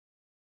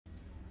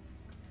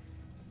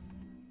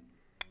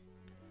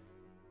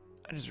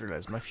I just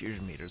realized my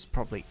fusion meter is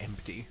probably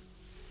empty.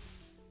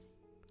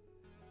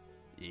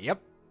 Yep.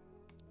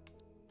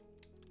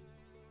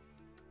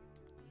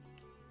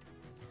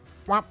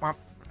 Womp womp.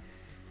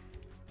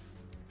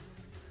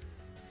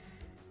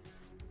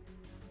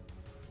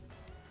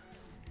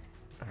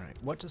 Alright,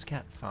 what does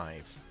Cat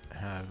 5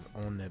 have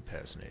on their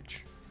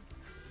personage?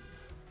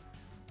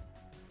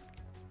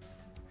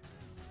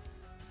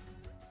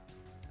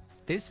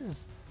 This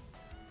is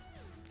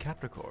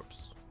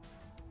Capricorps.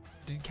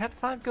 Did Cat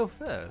 5 go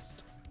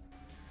first?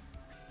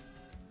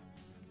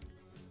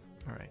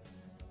 Alright.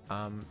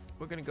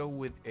 We're gonna go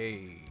with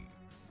a...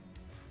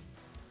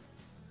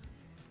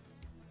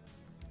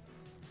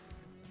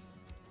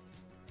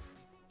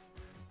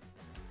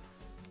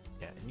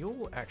 Yeah, and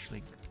you'll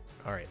actually...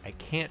 Alright, I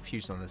can't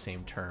fuse on the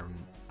same turn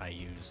I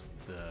use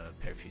the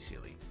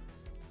Perfusili.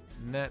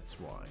 And that's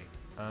why.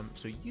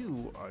 So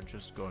you are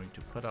just going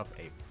to put up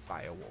a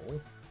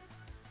firewall.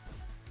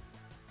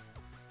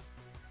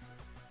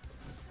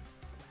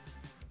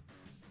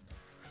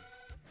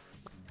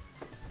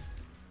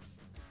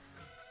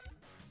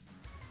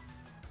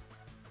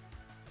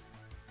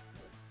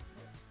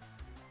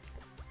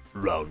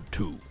 Round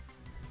 2.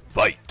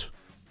 Fight!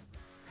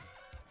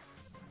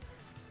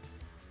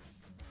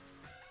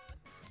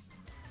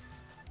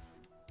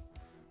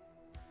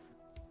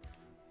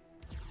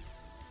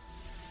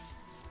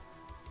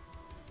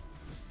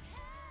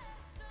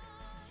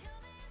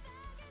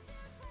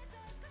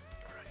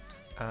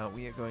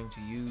 We are going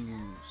to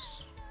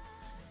use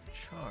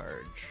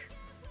charge,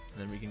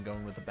 and then we can go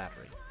in with the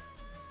battery.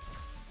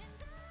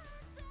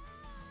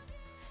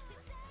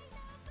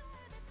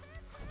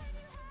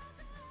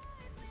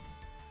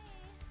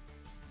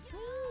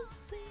 We'll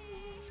see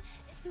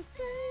the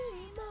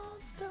same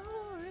old story.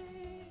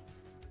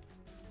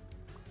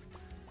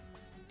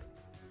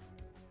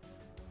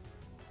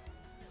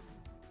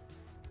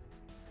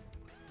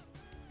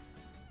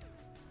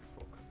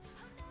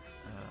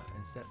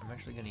 Instead, I'm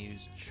actually going to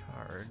use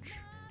charge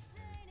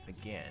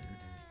again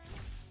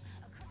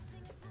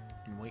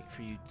and wait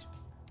for you to...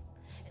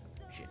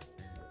 Shit.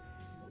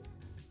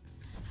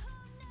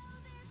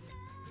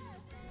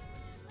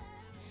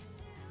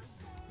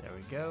 There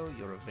we go.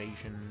 Your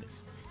evasion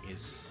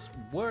is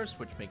worse,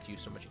 which makes you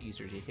so much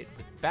easier to hit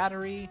with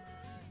battery.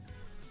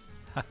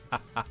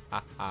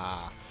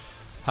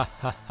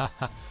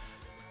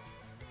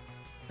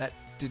 That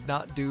did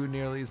not do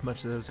nearly as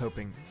much as I was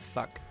hoping.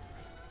 Fuck.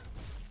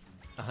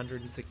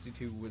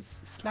 162 was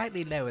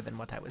slightly lower than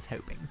what I was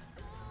hoping.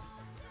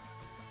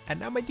 And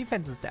now my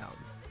defense is down.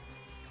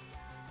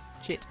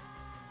 Shit.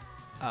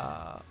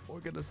 We're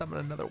gonna summon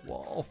another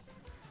wall.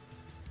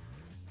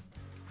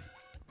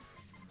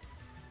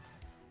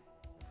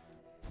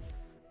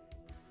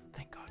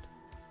 Thank God.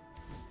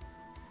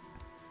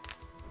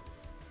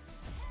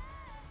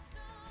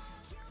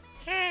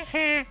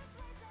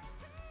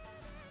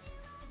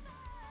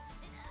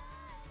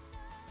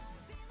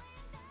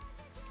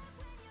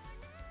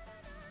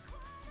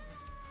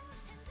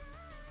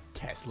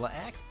 Tesla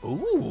X?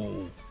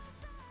 Ooh!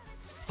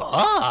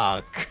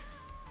 Fuck!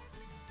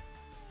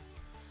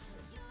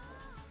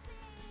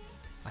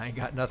 I ain't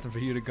got nothing for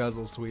you to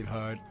guzzle,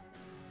 sweetheart.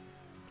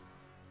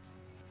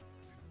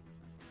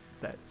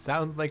 That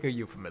sounds like a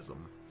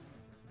euphemism.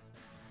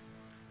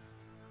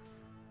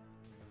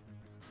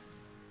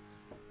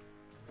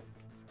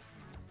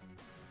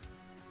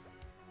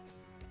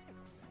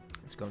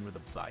 Let's go in with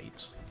a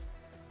bite.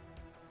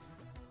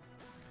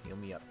 Heal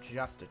me up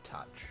just a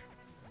touch.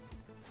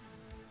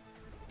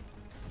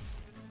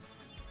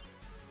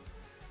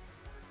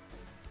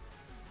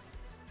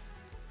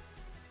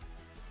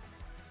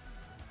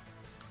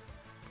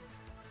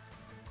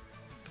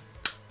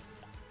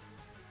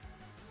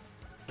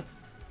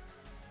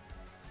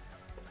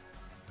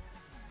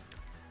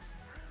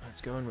 Let's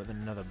go in with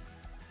another...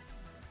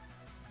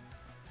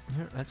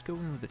 Here, let's go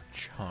in with a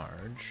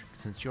charge,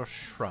 since you're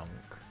shrunk.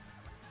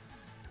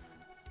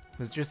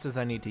 Because just as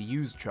I need to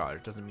use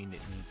charge doesn't mean it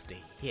needs to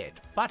hit,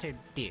 but it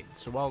did,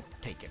 so I'll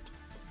take it.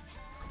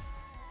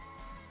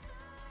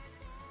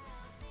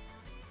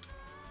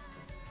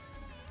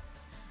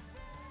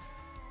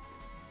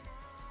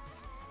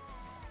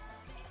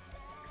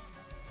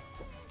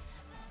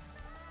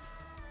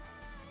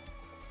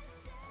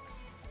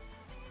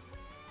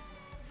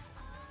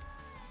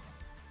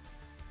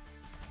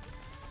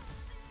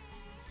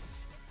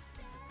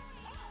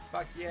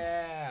 Fuck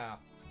yeah!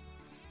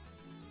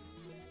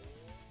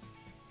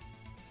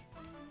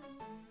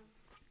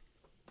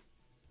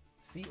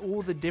 See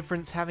all the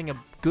difference having a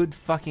good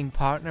fucking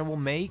partner will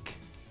make?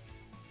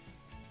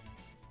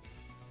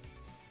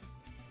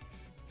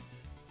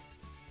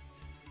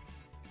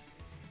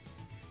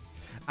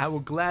 I will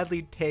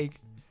gladly take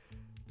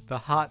the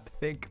hot,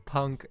 thick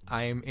punk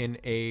I am in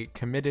a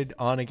committed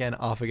on-again,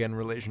 off-again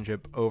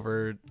relationship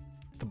over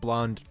the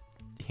blonde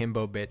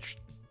himbo bitch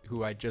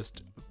who I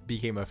just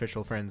became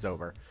official friends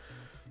over.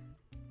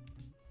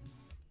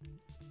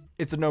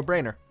 It's a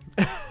no-brainer.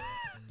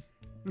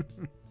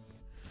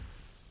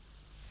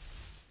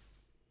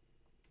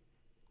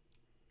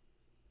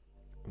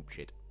 Oh,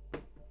 shit.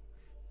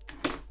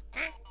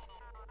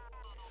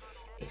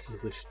 If you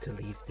wish to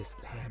leave this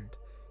land,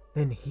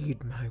 then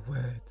heed my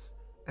words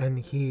and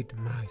heed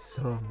my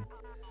song.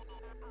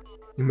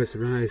 You must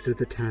rise to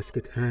the task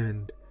at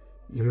hand.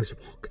 You must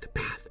walk the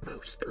path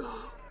most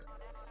long.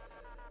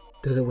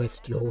 To the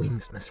west your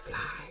wings must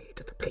fly,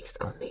 to the place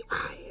only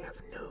I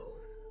have known.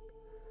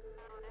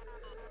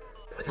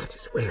 For that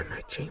is where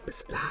my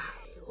chambers lie,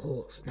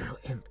 halls now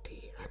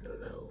empty and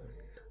alone.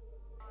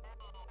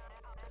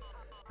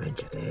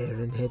 Venture there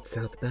and head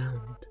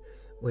southbound,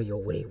 where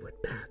your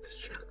wayward paths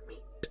shall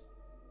meet.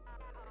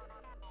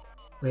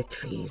 Where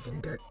trees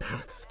and dirt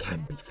paths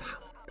can be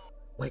found,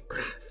 where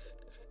grass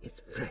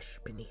is fresh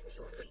beneath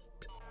your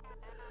feet.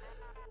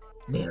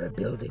 Near a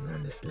building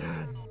on this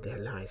land there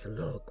lies a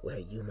log where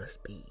you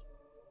must be.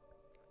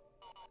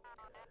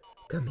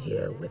 Come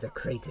here with a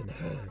crate in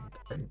hand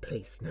and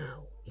place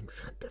now in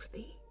front of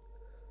thee.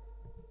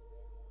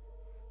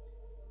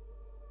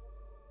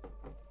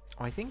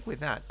 I think with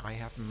that, I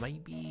have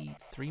maybe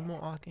 3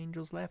 more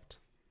archangels left.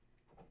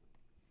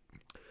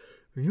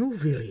 You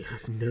really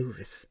have no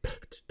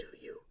respect, do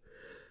you?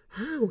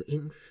 How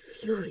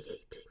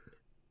infuriating.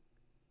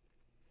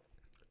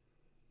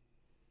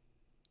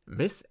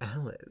 Miss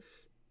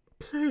Alice,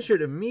 pleasure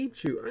to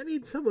meet you. I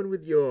need someone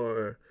with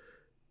your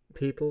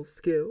people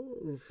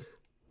skills.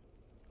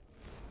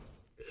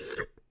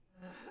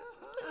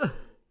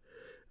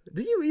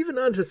 Do you even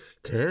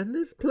understand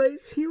this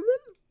place, human?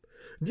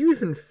 Do you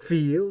even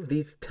feel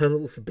these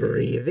tunnels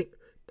breathing?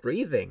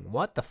 Breathing?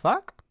 What the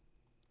fuck?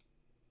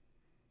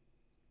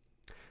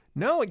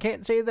 No, I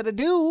can't say that I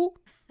do.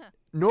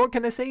 Nor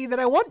can I say that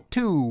I want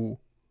to.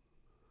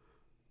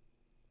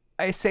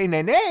 I say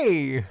nay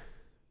nay.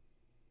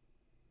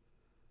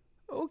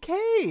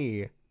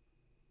 Okay.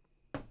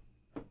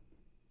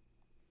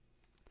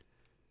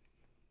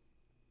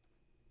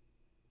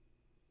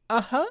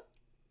 Uh-huh.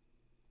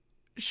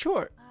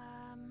 Sure.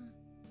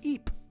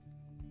 Eep.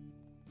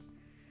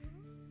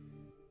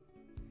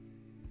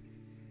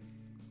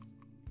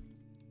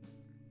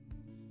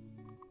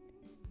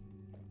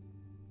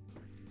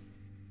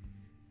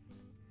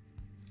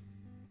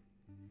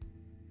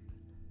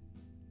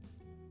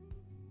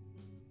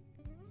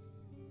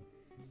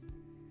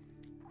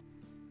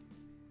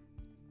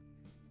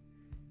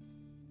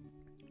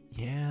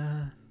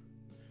 Yeah.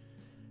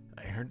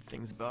 I heard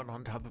things about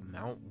on top of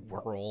Mount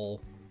Wirral.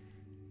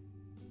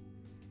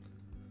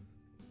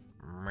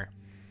 Meh.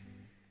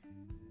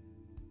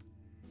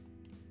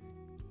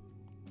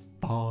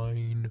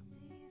 Fine.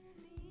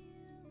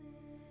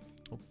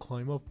 I'll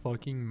climb a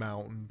fucking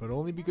mountain, but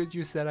only because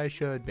you said I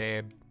should,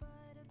 babe.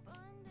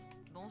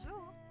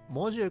 Bonjour.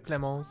 Bonjour,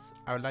 Clémence.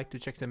 I would like to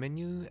check the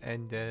menu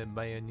and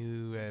buy a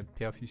new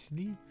pair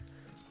fusil.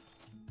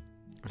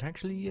 It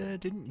actually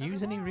didn't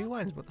use any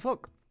rewinds. What the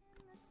fuck?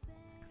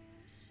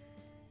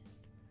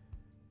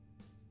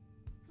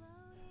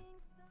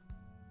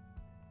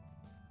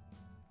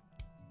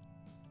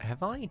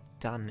 Have I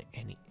done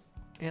any?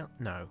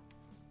 No.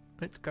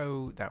 Let's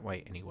go that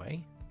way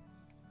anyway.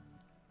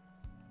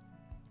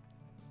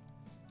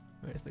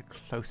 Where's the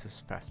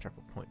closest fast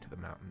travel point to the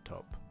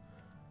mountaintop?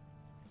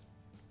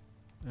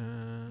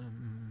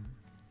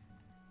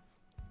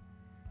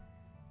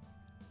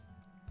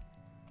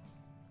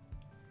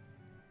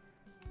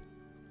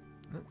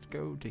 Let's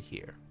go to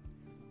here.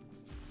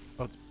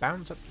 Let's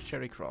bounce up to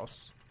Cherry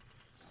Cross.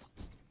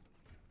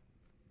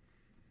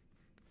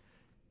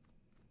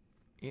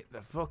 Get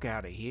the fuck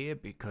out of here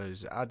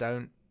because I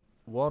don't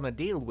want to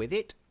deal with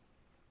it.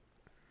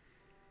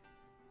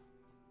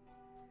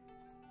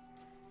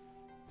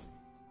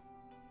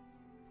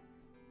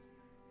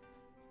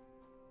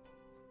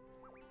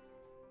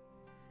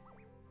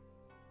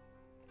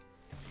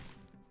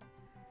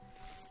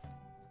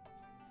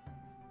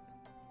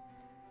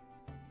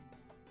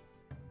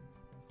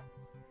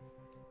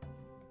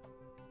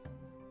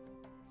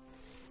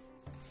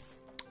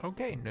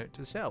 Okay, note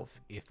to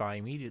self. If I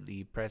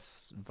immediately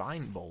press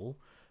Vine Bowl,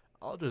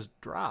 I'll just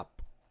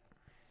drop.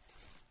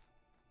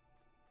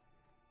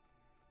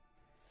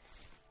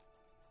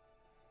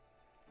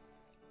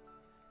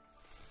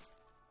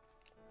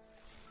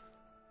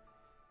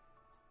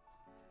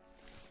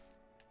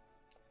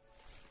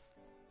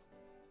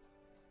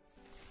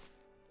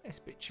 It's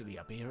a bit chilly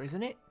up here,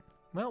 isn't it?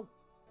 Well,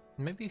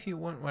 maybe if you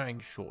weren't wearing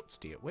shorts,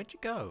 dear. Where'd you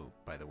go,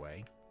 by the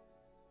way?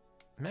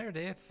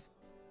 Meredith?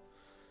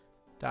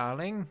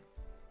 Darling?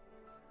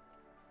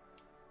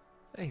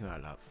 There you are,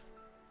 love.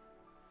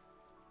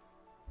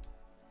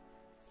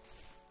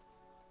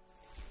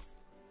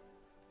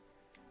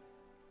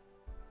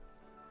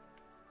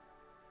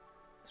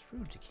 It's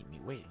rude to keep me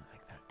waiting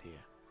like that, dear.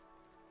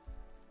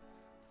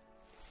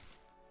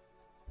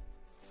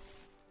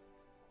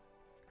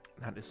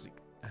 That is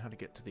how to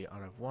get to the au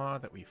revoir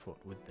that we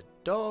fought with the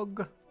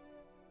dog.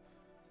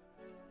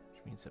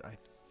 Which means that I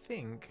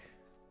think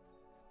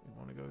we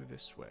want to go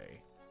this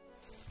way.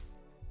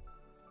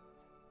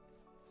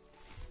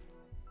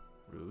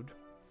 Rude.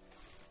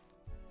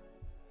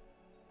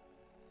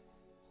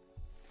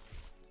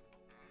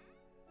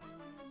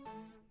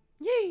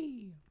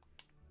 Yay!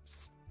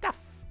 Stuff!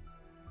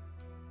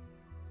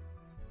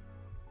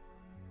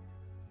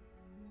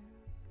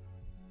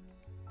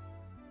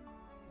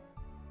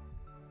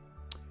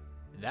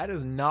 That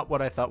is not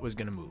what I thought was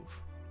gonna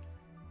move.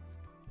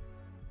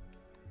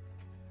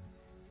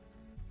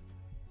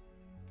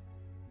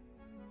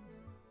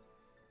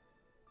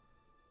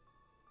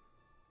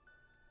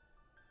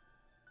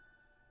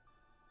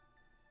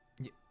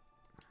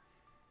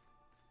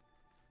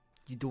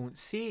 You don't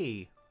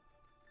say.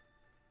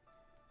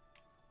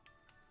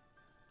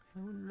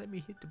 Why wouldn't let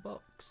me hit the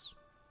box?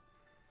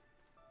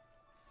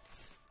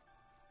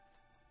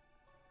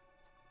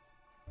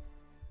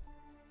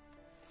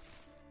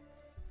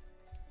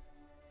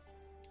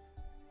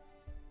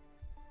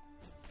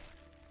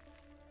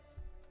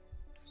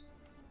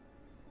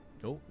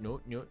 No, no,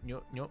 no,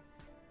 no, no.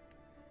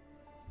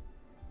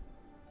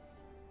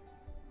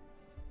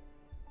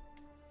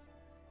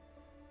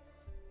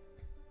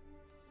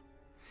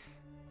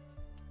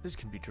 This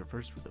can be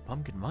traversed with a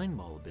pumpkin mind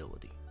ball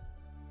ability.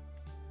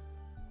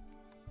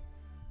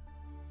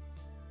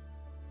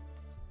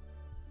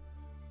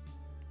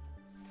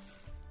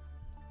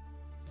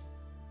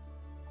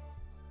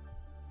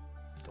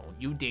 Don't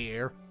you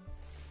dare.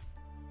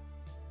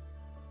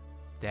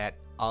 That,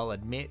 I'll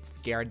admit,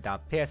 scared the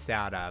piss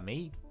out of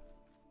me.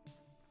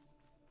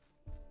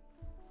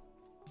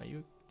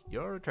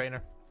 You're a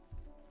trainer.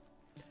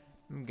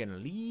 I'm gonna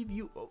leave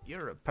you. Oh,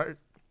 you're a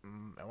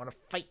I wanna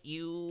fight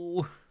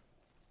you.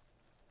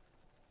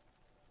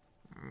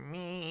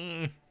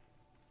 Me.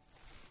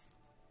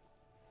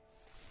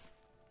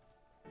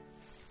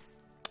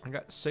 I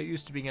got so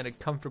used to being in a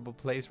comfortable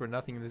place where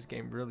nothing in this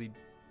game really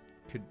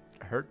could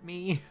hurt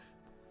me.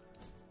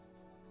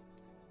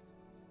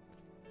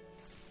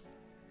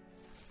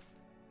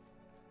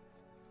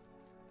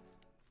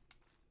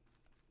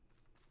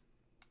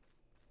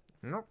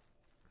 Nope.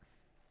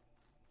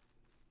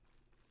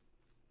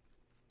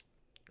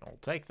 I'll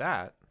take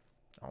that.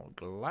 I'll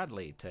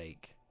gladly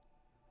take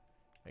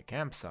a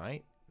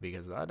campsite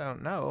because I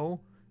don't know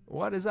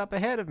what is up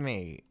ahead of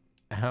me.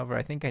 However,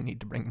 I think I need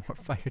to bring more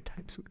fire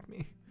types with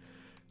me.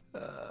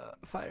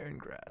 Fire and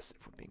grass,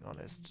 if we're being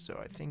honest. So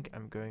I think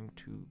I'm going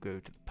to go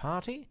to the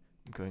party.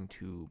 I'm going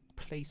to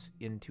place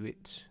into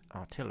it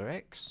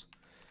Artillerex.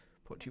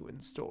 Put you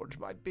in storage,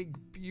 my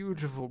big,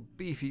 beautiful,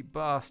 beefy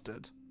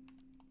bastard.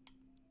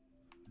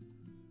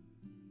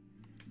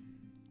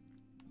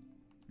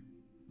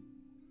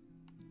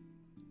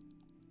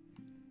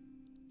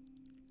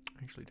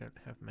 I actually don't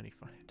have many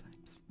fire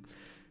types.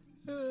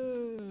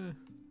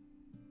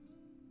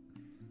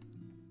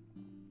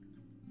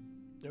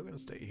 We're going to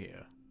stay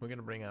here. We're going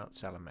to bring out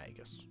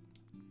Salamagus.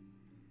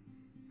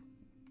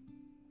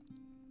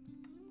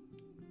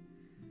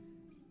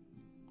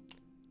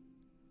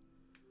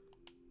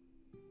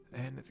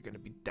 And it's going to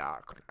be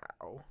dark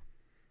now.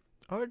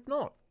 Or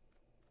not.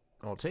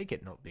 I'll take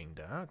it not being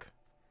dark.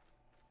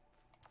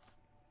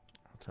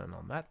 I'll turn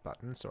on that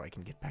button so I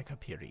can get back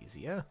up here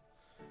easier.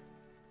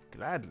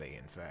 Gladly,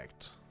 in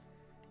fact.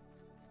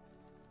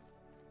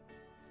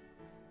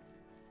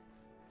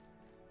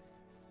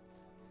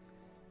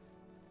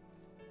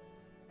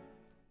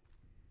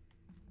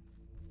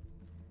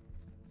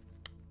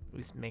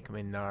 This make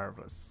me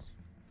nervous.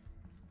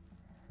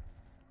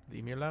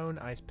 Leave me alone,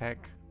 ice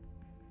pack.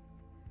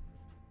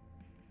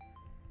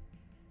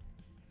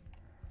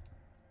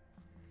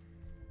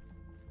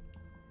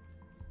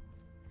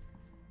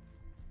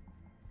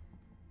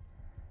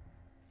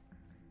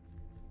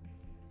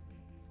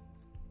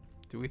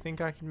 Do we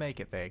think I can make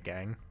it there,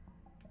 gang?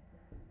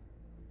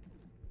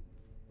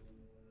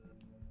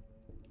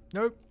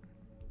 Nope.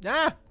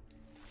 Ah!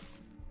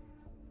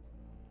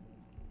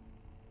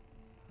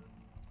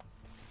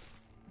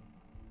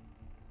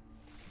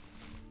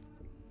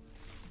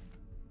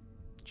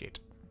 Shit.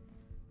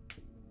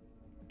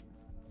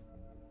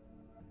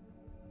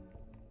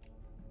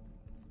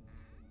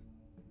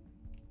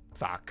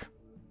 Fuck.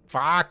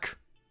 Fuck!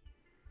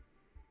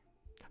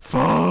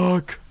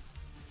 Fuck!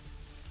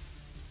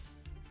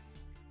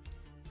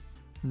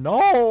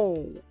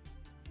 No!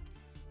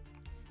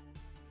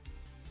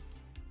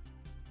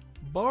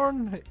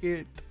 Burn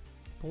it,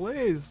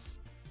 please.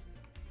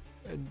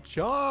 And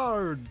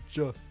charge.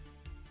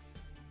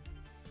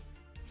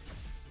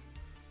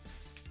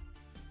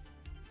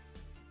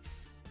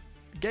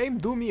 Game,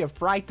 do me a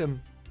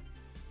frighten.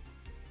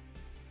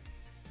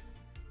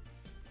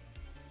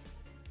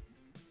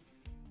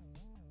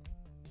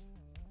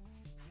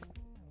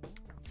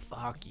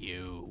 Fuck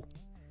you.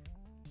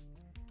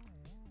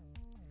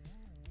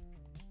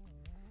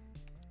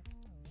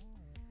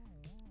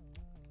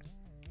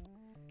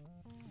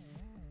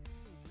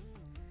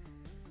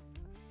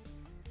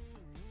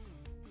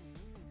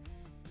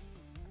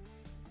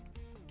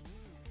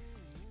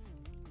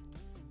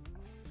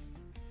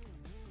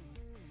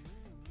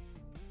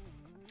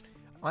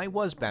 I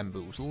was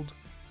bamboozled,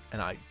 and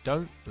I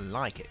don't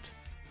like it.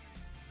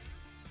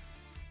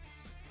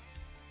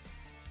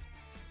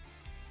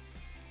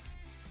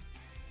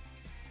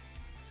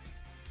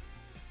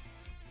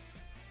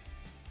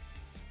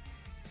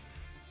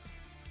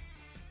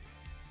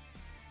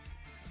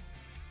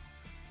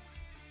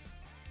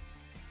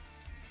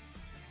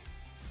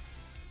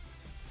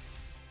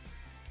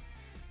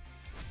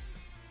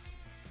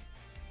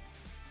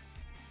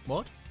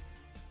 What?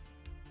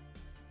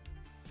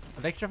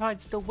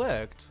 Electrified still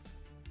worked.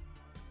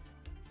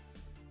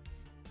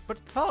 But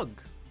fog.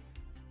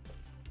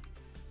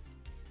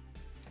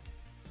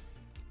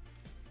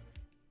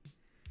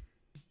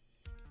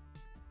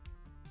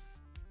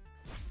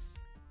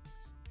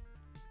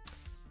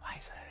 Why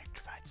is that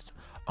electrified still?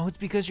 Oh, it's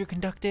because you're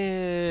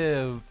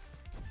conductive.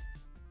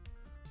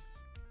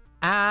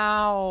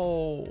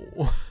 Ow.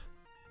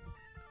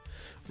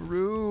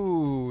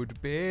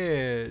 Rude,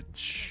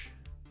 bitch.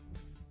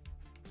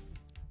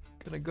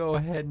 Gonna go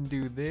ahead and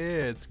do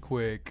this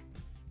quick.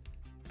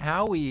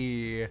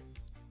 Owie.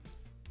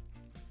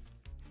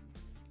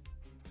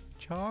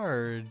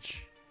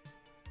 Charge.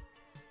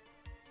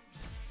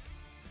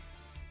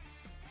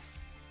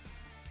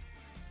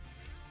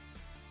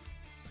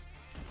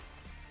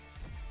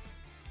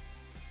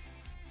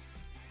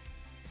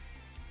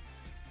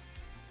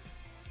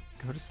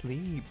 Go to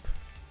sleep.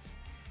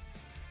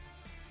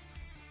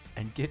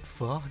 And get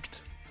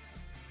fucked.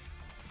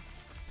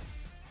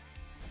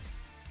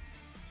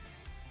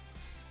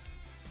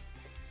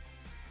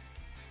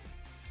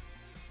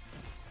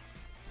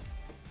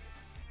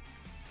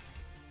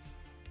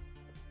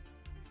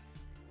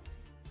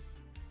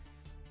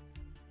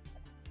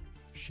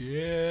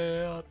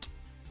 Shit.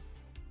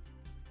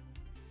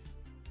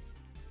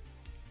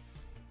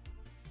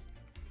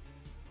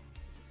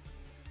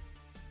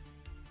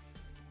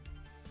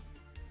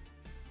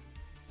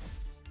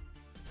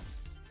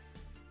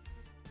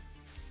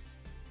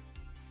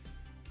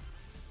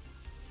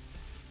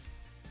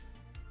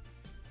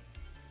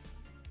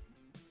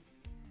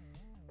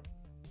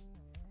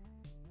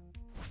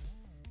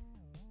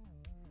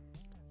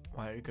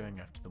 Why are you going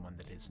after the one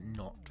that is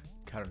not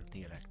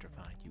currently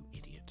electrified, you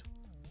idiot?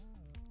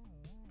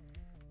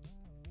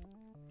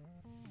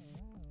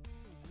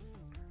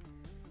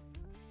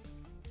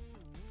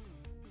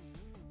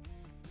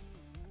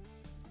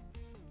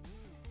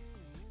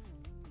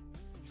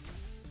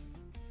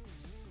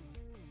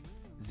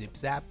 Zip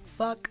zap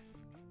fuck.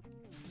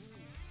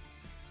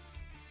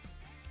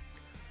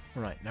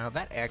 Right, now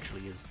that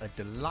actually is a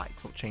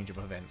delightful change of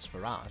events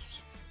for us.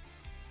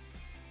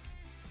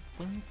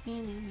 I'm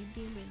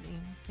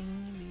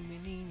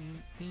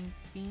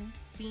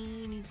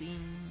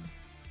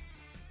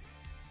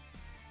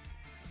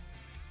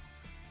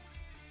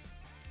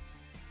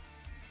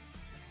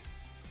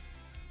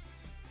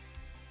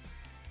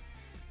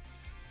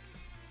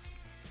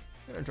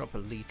gonna drop a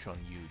leech on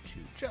you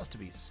two, just to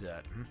be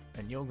certain,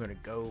 and you're gonna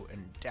go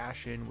and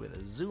dash in with a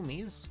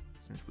zoomies,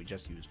 since we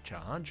just used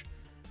charge.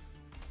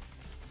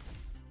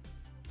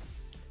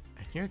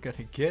 And you're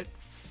gonna get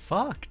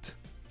fucked.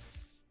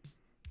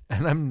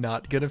 And I'm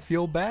not gonna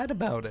feel bad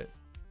about it.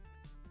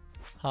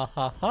 Ha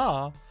ha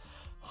ha.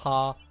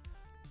 Ha.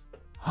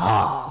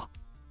 Ha.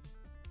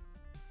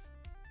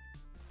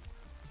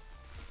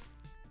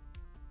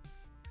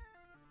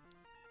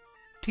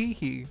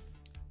 Teehee.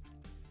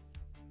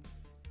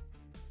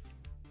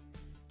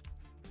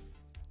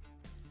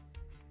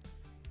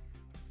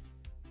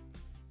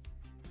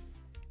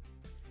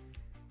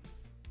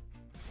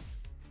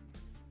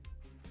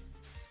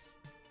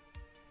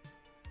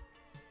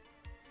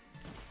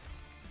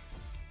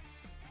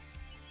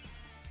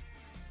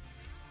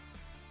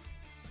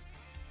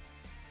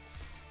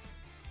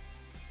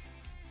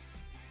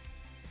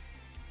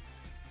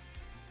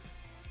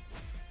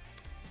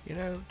 You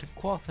know, to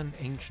quaff an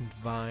ancient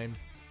vine,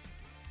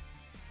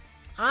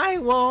 I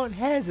won't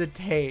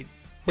hesitate,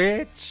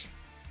 bitch.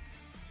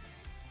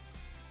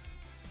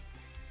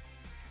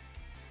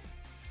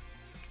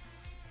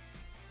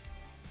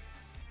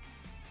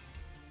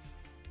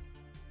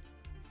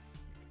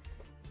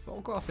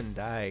 Fuck off and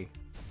die.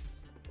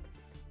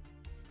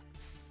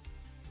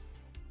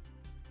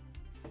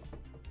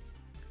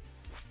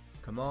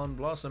 Come on,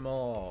 blossom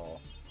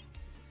all.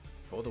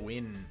 For the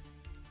win.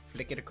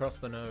 Flick it across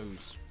the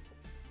nose.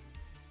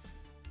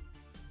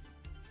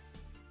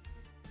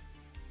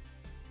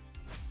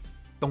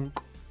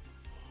 Donk.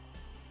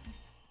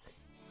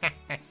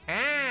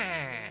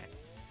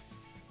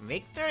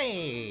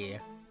 Victory!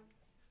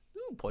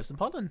 Ooh, poison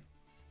pollen.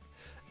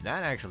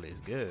 That actually is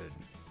good.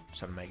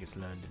 Some Magus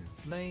learned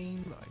in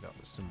flame. I got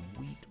some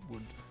wheat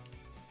wood.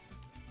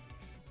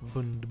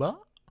 Wunderbar.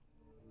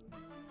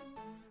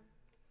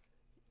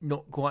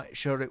 Not quite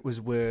sure it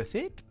was worth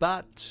it,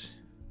 but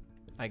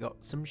I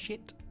got some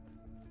shit.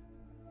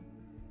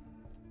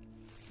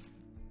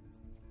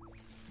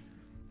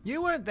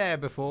 You weren't there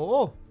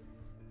before.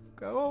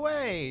 Go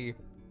away.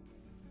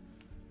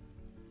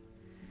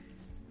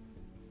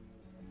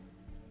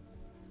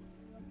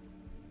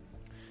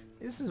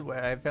 This is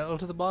where I fell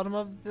to the bottom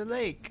of the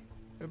lake.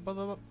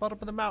 Bottom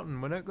of the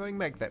mountain. We're not going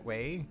back that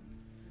way.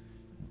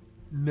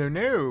 No,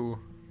 no.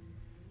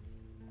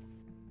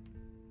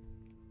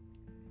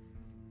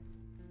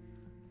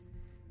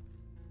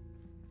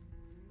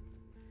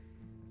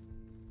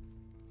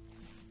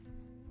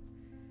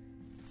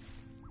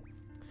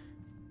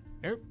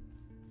 Nope.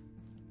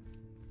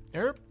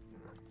 Nope.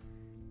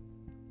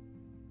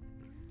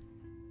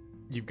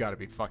 You've got to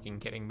be fucking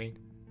kidding me.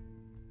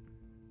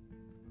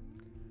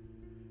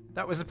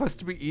 That was supposed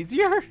to be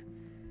easier?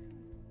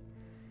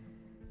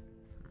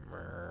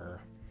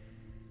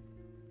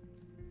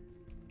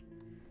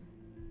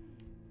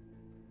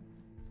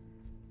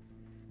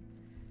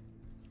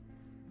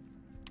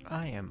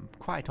 I am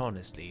quite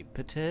honestly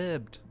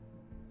perturbed.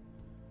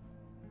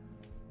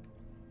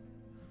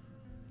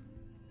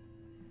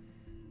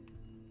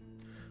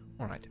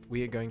 Alright,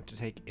 we are going to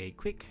take a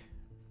quick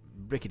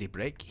brickety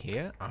break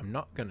here. I'm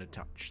not going to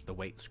touch the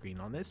wait screen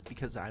on this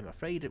because I'm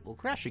afraid it will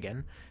crash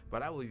again,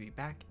 but I will be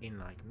back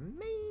in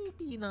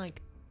maybe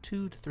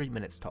 2 to 3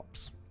 minutes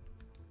tops.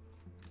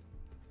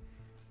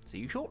 See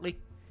you shortly.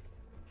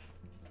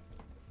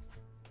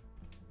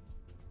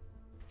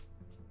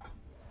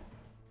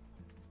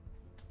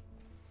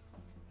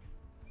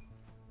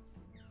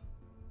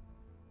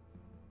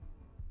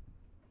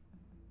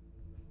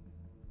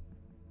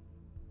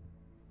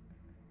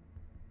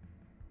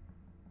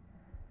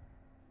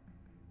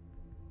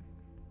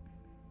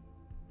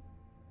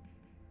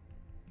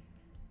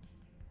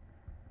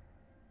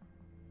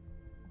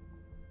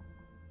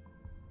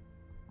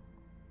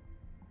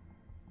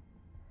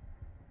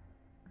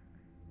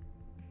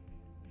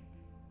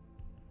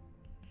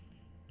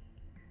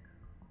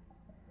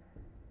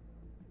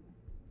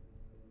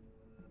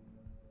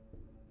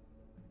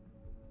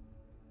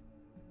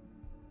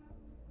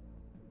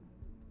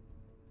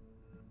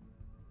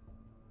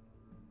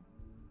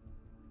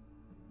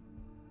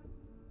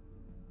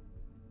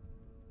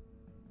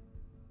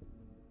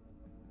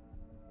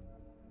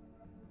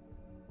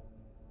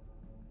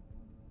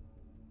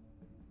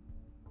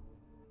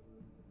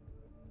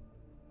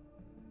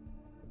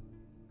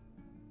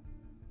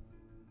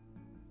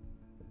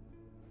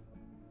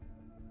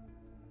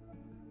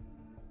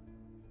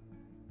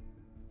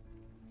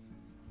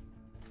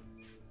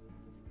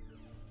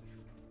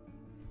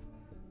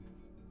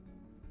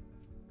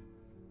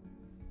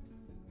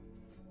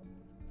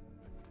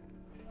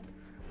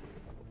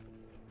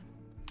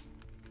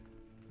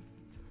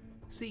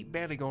 See,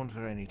 barely going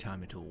for any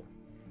time at all.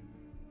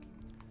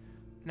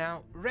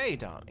 Now, Ray,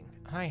 darling,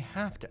 I'm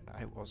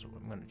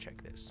going to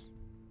check this.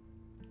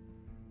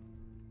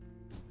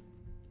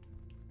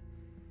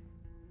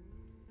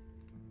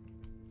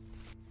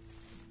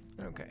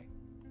 Okay,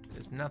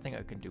 there's nothing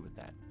I can do with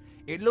that.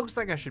 It looks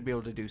like I should be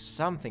able to do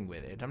something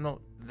with it. I'm not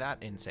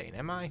that insane,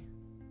 am I?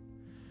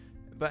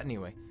 But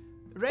anyway,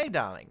 Ray,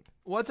 darling,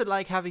 what's it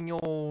like having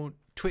your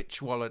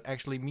Twitch wallet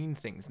actually mean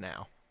things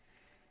now?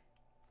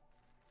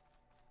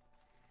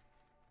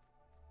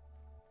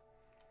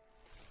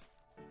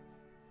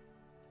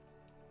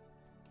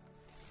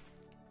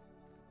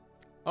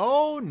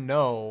 Oh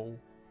no.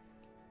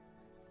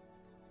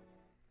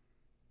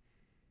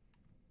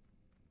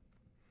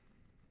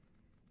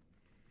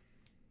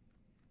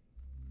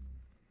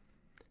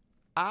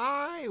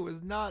 I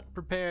was not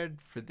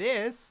prepared for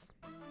this.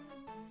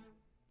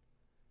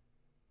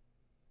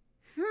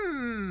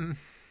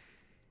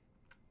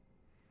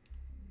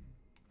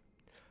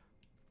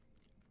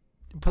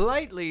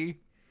 Politely.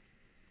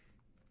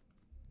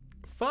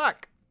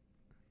 Fuck.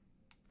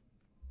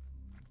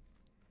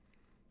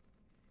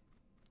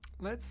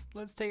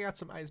 Let's take out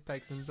some ice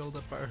packs and build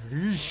up our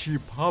Hishi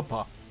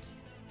Papa.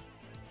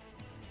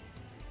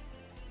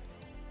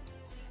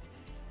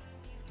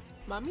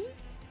 Mommy?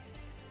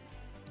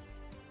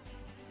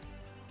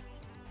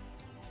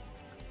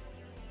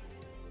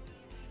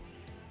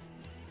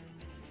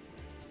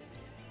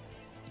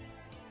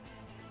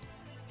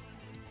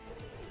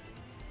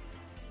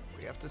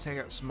 We have to take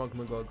out Smug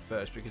Magog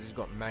first because he's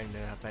got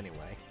magnet up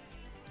anyway.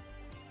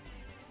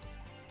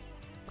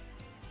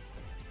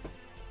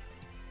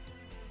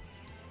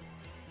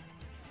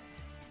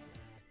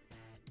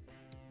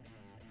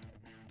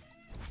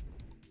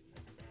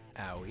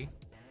 Owie.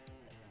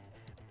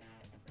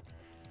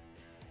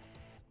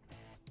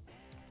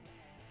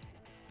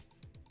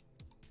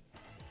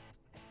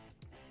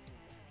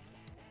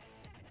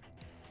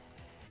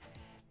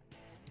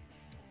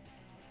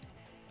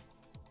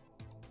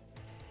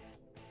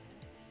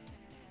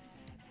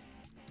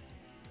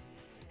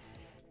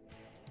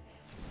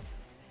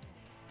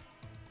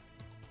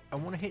 I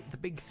want to hit the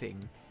big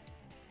thing.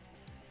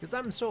 Because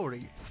I'm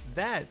sorry,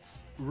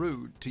 that's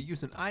rude. To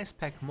use an ice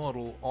pack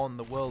model on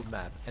the world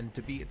map and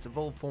to be its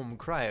evolved form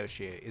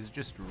Cryoshare is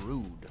just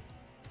rude.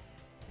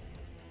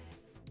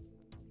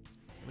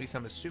 At least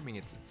I'm assuming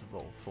it's its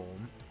evolved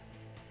form.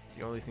 It's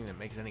the only thing that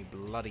makes any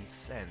bloody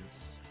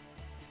sense.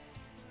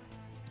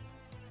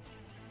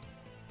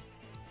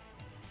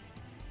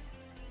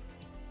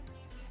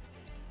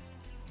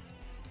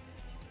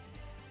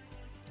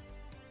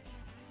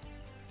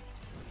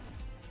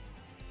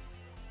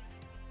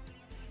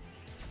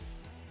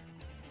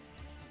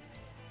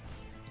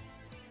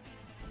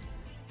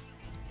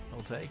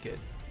 I'll take it.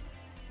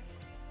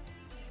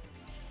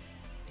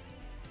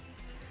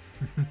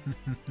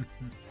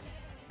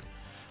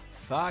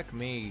 Fuck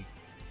me.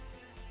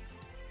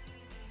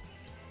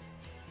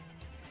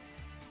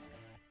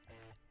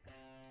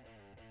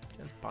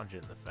 Just punch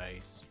it in the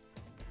face.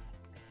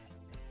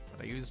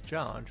 But I used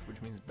charge,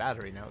 which means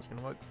battery now is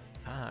gonna work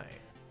fine.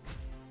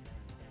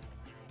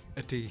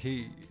 A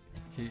tee-hee.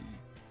 He.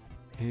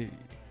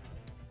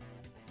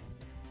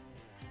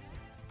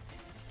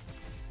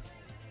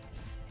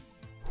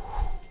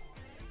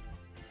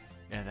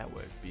 Yeah, that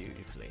worked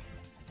beautifully.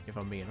 If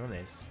I'm being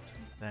honest,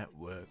 that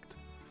worked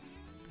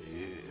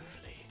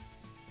beautifully.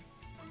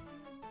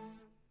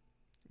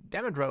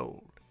 Damage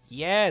roll.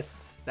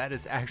 Yes, that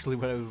is actually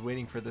what I was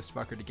waiting for this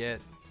fucker to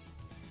get.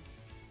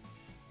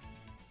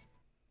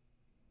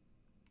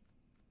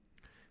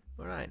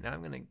 Alright, now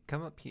I'm gonna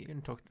come up here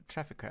and talk to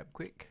Traffic Crab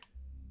quick.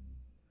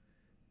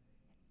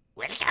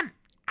 Welcome!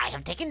 I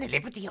have taken the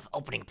liberty of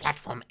opening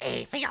platform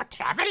A for your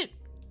travel.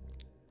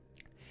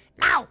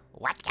 Now,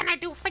 what can I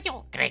do for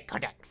you, Great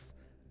Codex?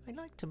 I'd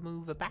like to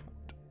move about.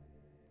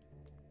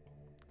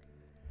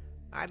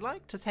 I'd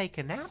like to take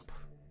a nap.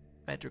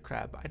 Metro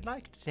Crab, I'd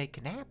like to take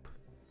a nap.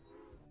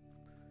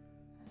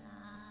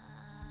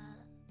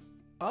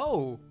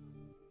 Oh!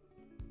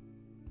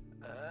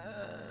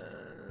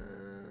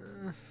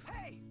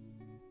 Hey!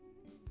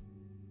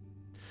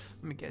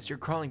 Let me guess, you're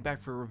crawling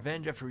back for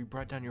revenge after we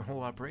brought down your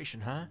whole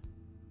operation, huh?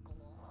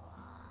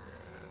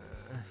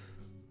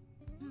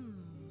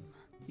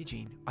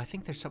 Eugene, I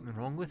think there's something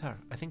wrong with her.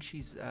 I think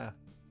she's,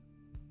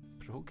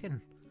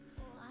 broken.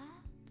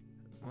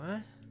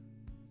 What?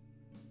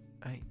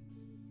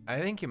 I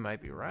think you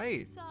might be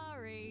right.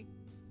 Sorry.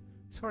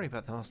 Sorry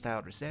about the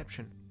hostile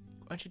reception.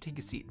 Why don't you take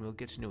a seat and we'll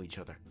get to know each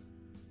other.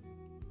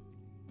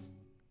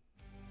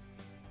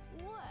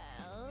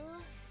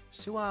 Well...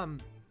 So, are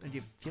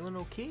you feeling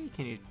okay?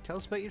 Can you tell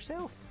us about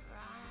yourself?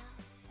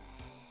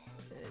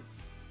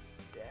 It's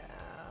down.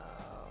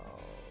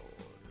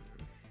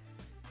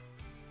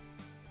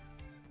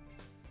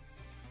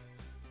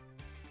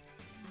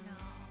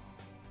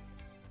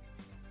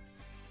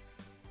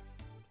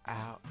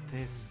 Out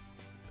this,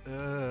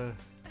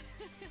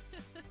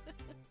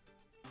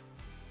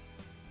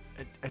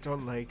 I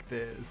don't like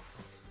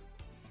this.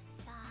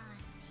 Sonny.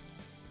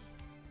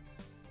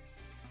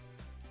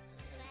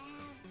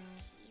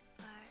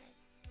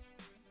 Landkeepers.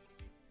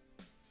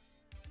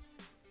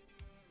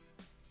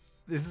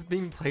 This is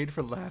being played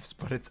for laughs,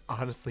 but it's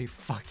honestly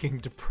fucking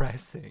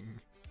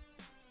depressing.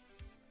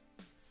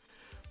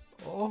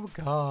 Oh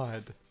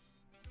god.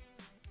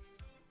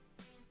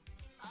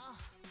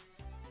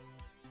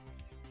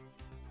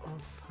 Oh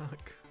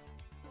fuck.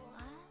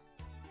 What?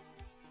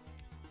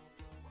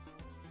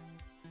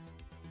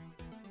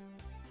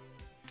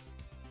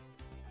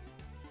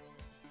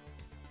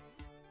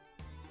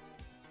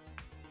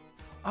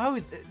 Oh,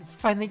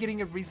 finally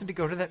getting a reason to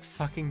go to that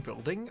fucking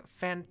building?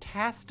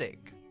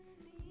 Fantastic.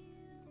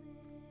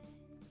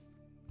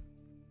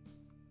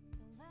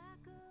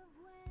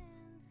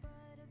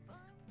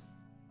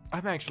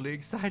 I'm actually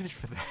excited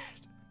for that.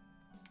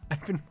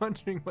 I've been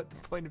wondering what the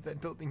point of that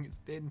building has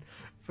been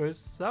for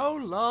so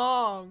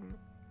long.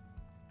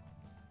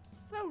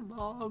 So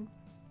long.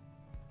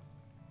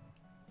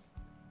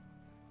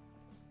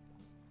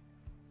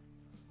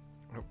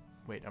 Oh,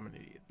 wait, I'm an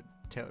idiot. The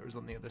Taylor's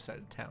on the other side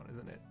of town,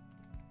 isn't it?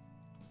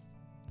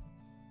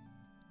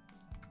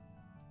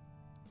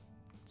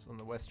 It's on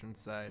the western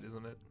side,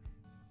 isn't it?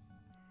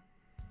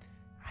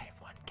 I have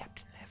one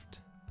captain left.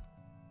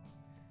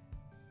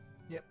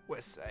 Yep,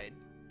 west side.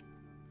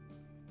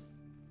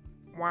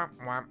 Womp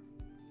womp.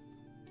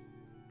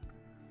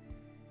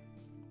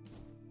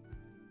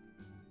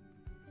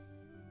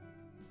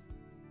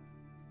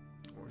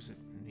 Or is it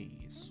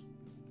these?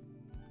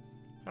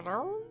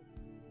 Hello?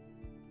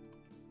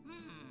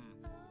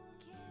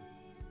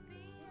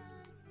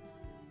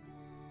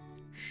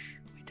 Shh,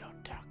 we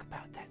don't talk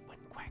about that when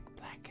Quack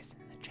Black is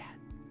in the chat.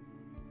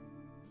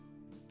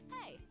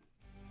 Hey.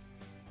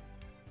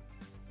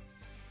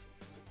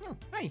 Oh,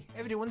 hey,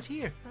 everyone's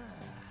here.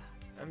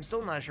 I'm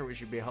still not sure we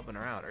should be helping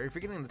her out. Are you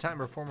forgetting the time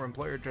her former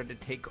employer tried to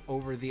take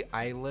over the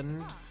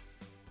island?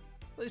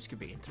 Well, this could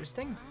be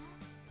interesting.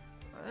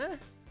 Huh?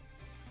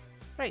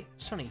 Right,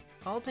 Sonny,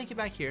 I'll take you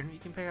back here and you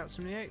can pick out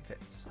some new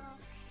outfits.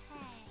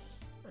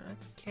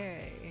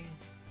 Okay. Okay.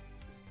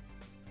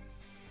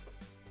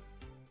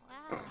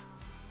 Wow.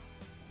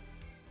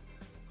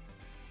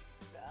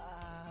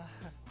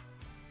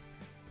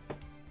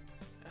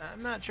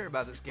 I'm not sure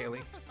about this,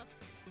 Gailey.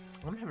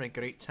 I'm having a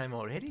great time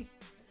already.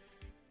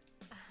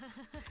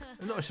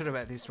 I'm not sure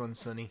about this one,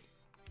 Sonny.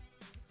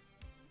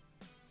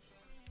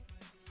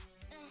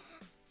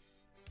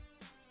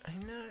 I'm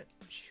not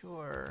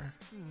sure.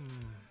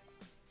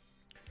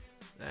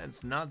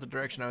 That's not the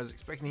direction I was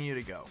expecting you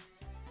to go.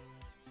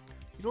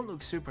 You don't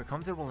look super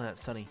comfortable in that,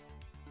 Sonny.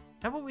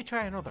 How about we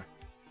try another?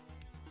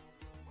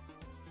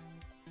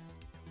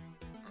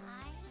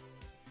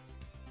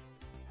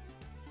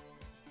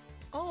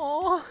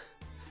 Oh,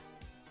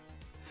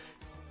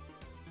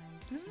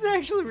 this is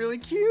actually really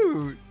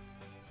cute.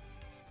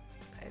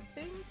 I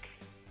think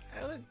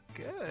I look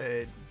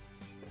good.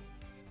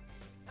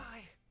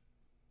 I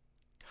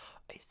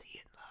see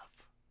in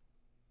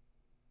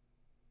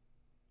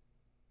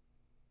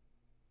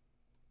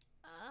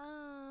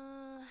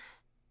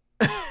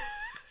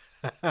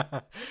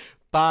love.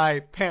 Bye,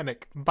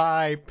 panic.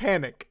 Bye,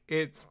 panic.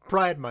 It's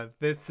Pride Month.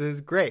 This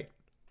is great.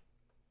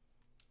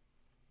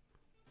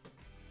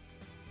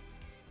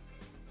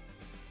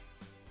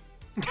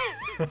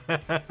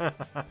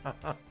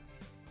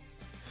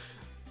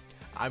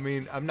 I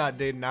mean, I'm not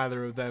dating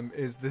either of them.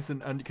 Is this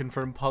an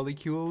unconfirmed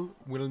polycule?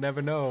 We'll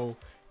never know.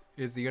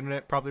 Is the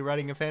internet probably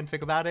writing a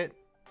fanfic about it?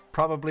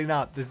 Probably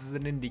not. This is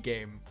an indie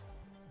game.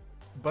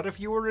 But if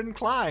you were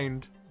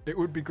inclined, it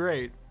would be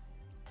great.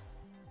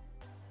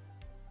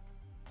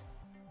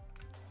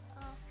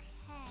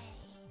 Okay.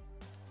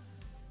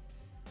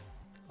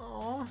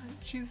 Aw,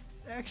 she's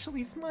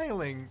actually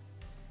smiling.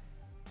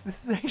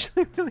 This is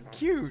actually really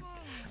cute.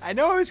 I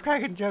know I was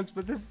cracking jokes,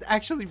 but this is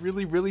actually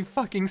really, really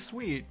fucking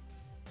sweet.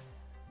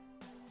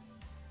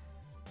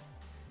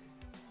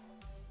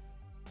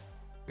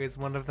 Is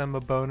one of them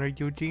a boner,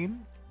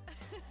 Eugene?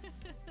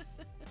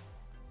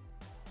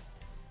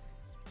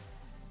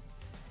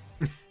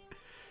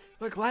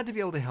 We're glad to be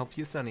able to help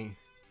you, Sonny.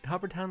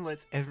 Hoppertown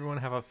lets everyone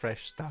have a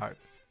fresh start.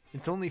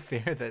 It's only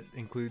fair that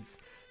includes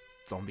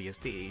zombie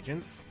estate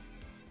agents.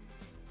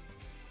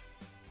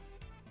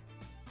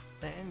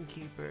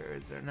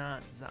 Landkeepers are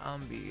not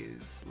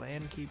zombies.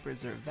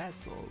 Landkeepers are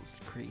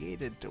vessels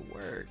created to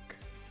work.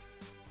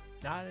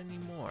 Not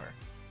anymore.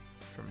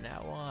 From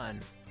now on,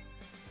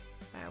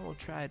 I will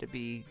try to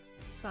be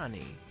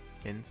Sunny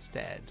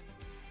instead.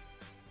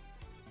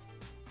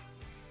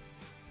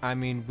 I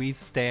mean, we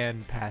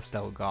stand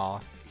Pastel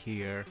Goth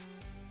here.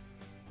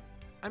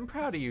 I'm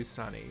proud of you,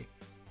 Sunny.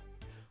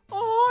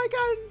 Oh, I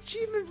got an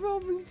achievement for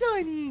helping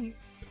Sunny.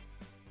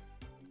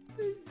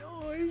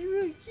 Oh, it's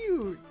really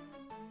cute.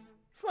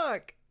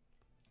 Fuck.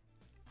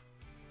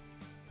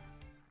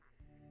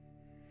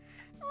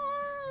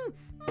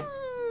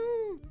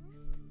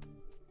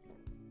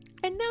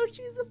 And now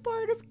she's a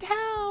part of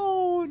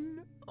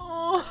town.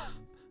 Oh,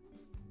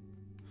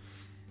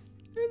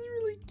 that's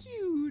really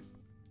cute.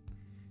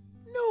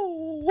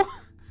 No.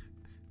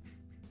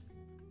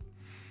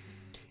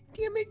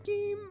 Damn it,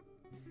 game.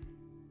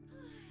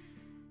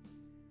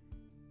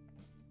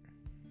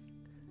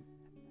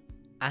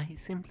 I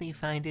simply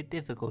find it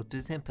difficult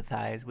to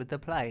sympathize with the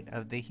plight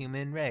of the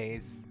human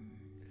race.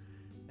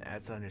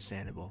 That's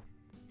understandable.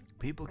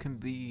 People can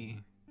be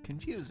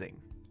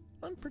confusing,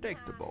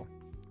 unpredictable.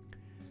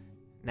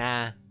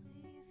 Nah,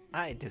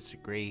 I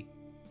disagree.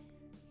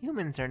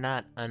 Humans are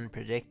not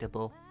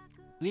unpredictable.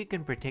 We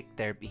can predict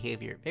their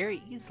behavior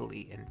very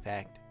easily, in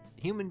fact.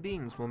 Human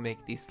beings will make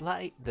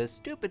the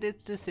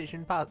stupidest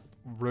decision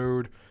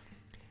rude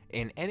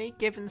in any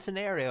given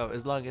scenario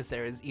as long as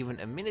there is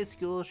even a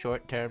minuscule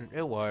short-term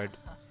reward.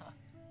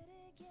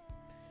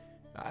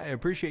 I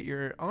appreciate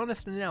your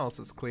honest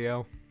analysis,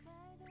 Cleo.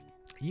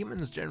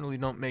 Humans generally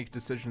don't make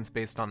decisions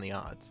based on the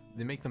odds.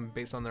 They make them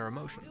based on their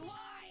emotions.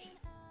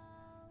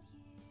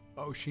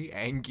 Oh, she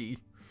angry.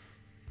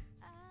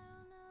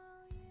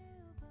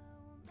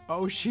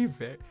 Oh, she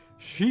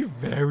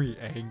very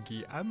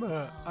angry.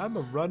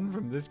 I'ma run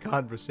from this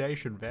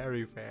conversation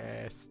very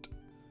fast.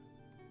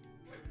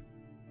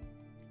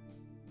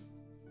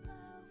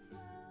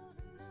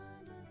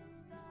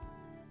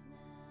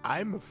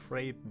 I'm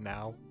afraid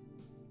now.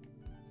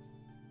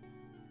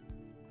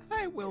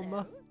 Hi,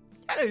 Wilma.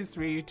 Hello,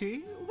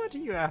 sweetie. What are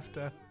you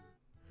after?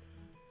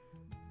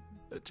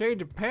 A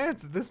change of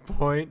pants at this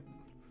point.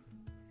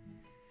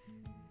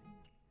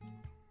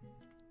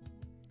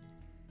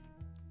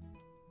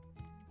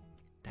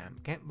 Damn,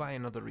 can't buy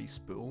another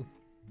re-spool.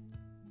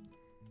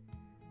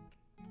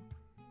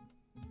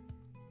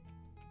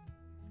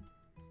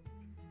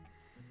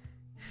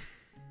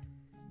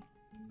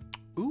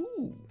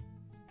 Ooh.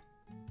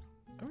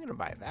 I'm gonna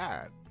buy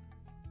that.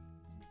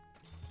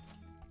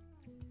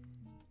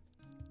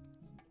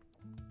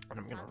 And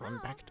I'm gonna run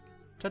back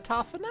to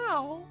Ta for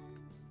now.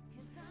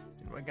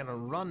 And we're gonna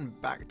run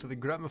back to the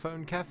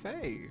Gramophone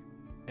Cafe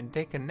and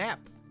take a nap.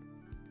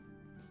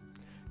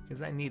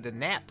 Because I need a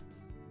nap.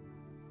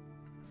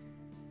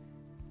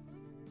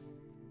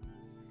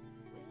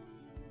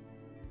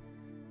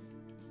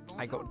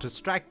 I got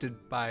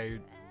distracted by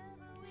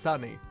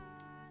Sunny.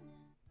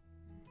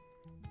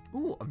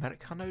 Ooh,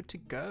 Americano to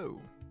go.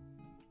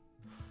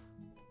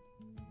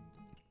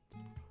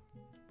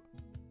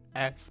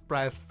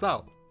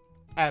 Espresso.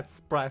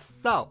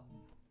 Espresso.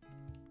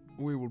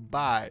 We will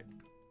buy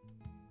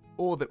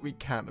all that we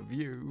can of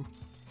you.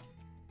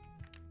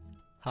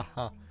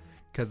 Haha,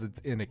 because it's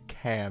in a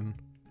can.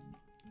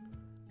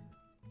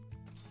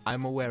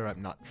 I'm aware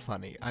I'm not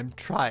funny. I'm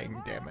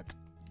trying, damn it.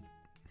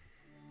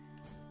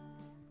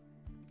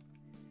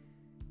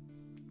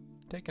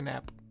 Take a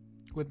nap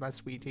with my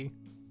sweetie.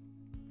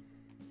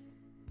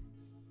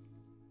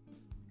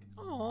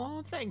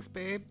 Aw, thanks,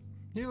 babe.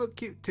 You look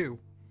cute too.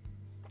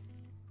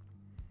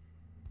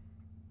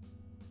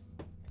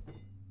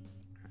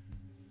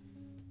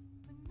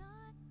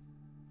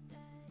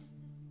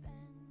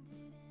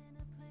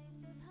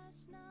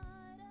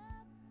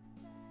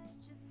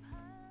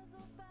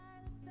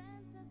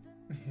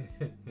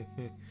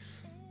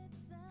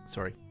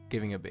 Sorry,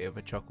 giving a bit of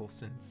a chuckle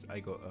since I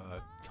got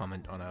a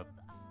comment on a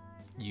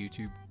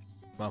YouTube.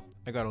 Well,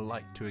 I got a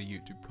like to a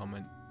YouTube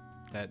comment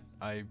that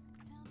I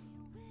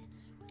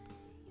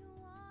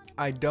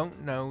I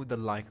don't know the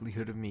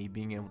likelihood of me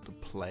being able to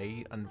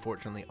play,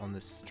 unfortunately, on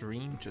the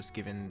stream, just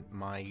given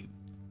my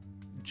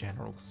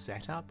general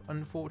setup,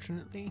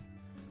 unfortunately.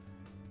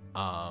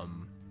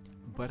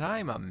 But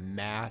I'm a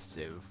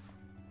massive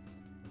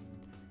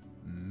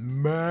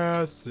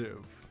Mass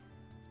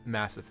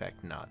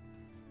Effect nut.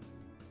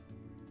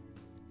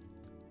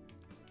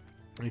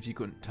 If you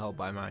couldn't tell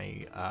by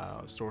my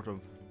sort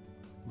of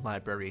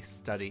library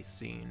study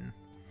scene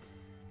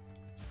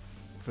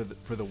for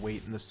the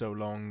wait and the so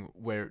long,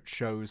 where it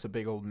shows a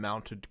big old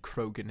mounted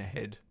Krogan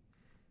head.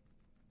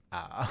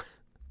 I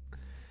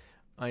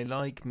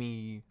like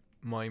my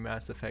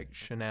Mass Effect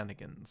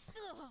shenanigans.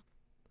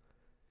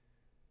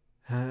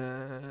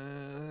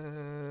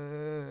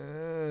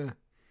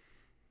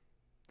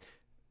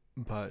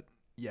 But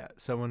yeah,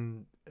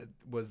 someone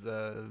was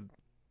I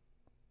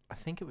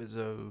think it was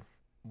a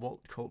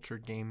What Culture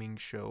Gaming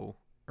show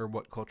or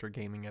What Culture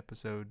Gaming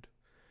episode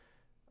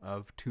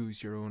of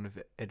Choose Your Own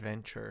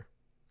Adventure,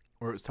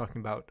 where it was talking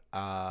about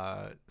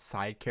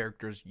side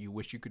characters you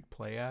wish you could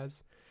play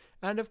as,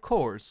 and of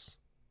course,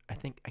 I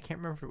can't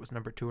remember if it was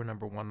number 2 or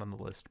number 1 on the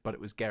list, but it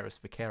was Garrus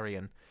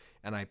Vakarian,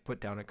 and I put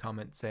down a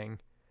comment saying,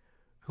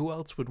 who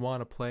else would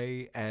want to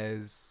play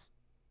as,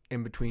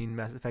 in between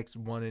Mass Effects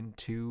 1 and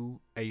 2,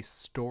 a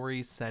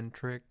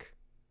story-centric,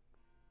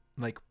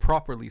 like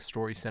properly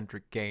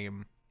story-centric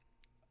game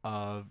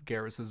of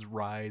Garrus's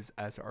rise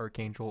as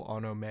Archangel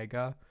on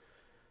Omega?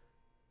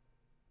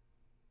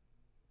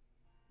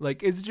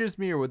 Like, is it just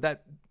me, or would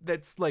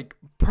that's like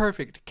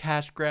perfect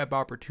cash grab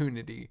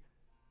opportunity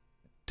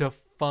to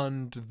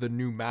fund the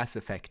new Mass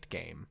Effect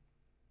game?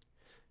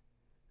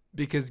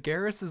 Because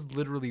Garrus is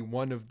literally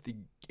one of the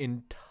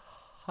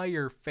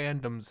entire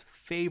fandom's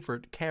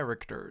favorite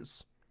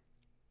characters.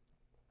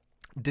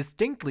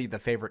 Distinctly the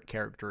favorite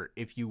character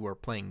if you were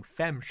playing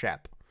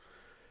FemShep.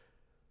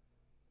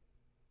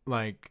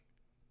 Like,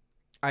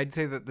 I'd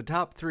say that the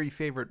top 3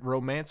 favorite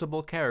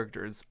romanceable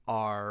characters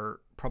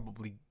are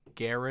probably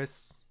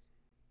Garrus,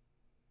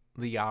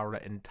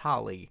 Liara, and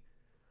Tali.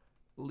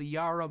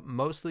 Liara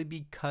mostly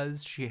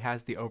because she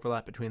has the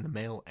overlap between the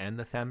male and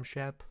the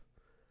FemShep.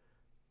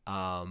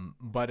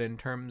 But in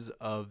terms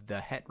of the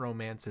het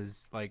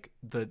romances, like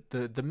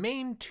the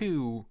main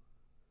 2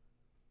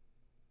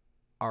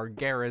 are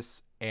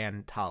Garrus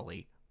and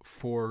Tali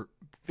for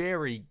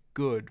very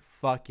good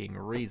fucking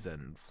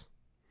reasons.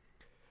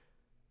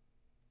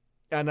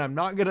 And I'm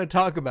not gonna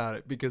talk about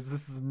it because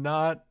this is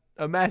not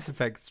a Mass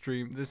Effect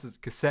stream. This is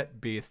Cassette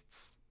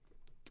Beasts.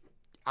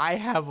 I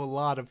have a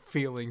lot of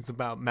feelings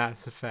about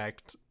Mass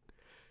Effect.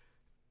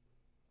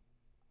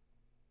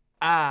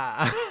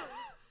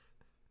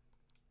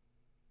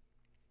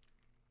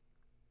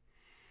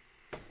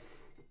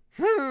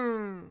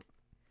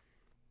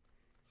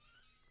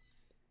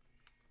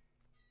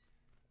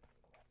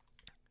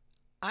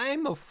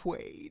 I'm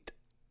afraid.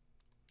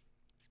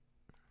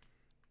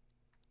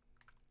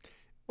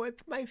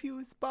 What's my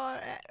fuse bar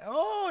at?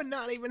 Oh,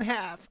 not even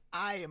half.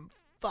 I am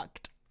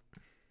fucked.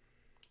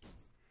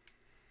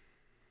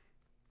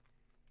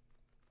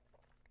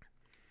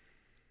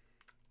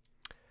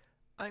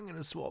 I'm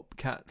gonna swap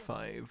Cat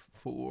 5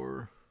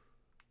 for...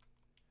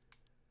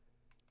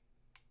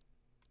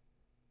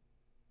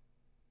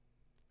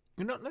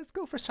 You know, let's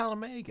go for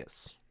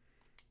Salamagus.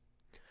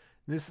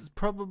 This is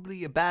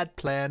probably a bad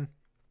plan,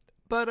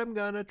 but I'm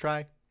gonna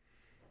try.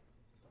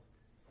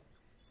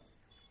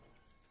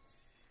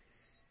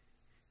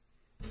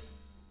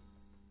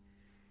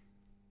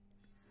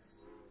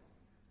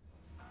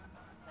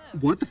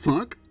 What the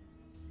fuck?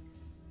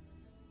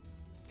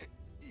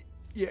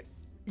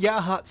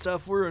 Yeah, hot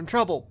stuff, we're in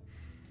trouble.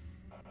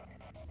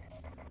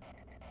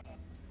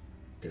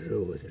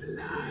 Truth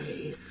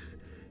lies.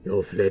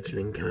 Your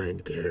fledgling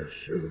kind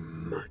cares too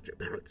much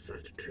about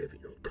such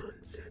trivial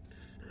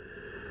concepts.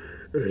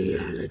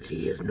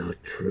 Reality is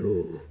not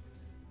true.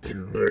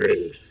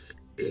 Embrace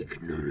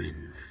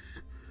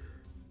ignorance.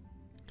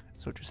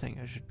 So what you're saying,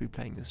 I should be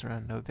playing this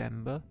around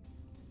November?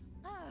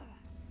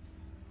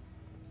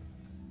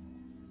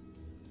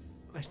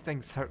 This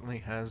thing certainly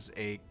has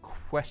a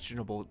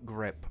questionable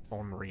grip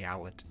on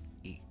reality.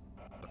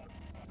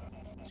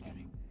 Excuse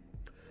me.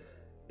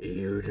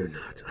 You do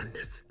not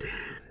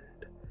understand.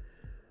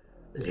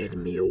 Let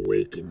me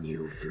awaken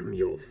you from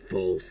your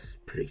false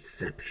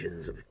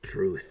perceptions of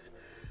truth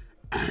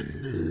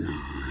and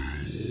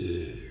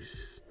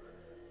lies.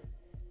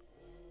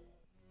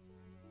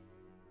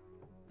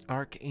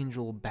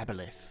 Archangel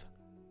Babalith,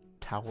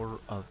 Tower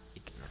of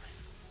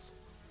Ignorance.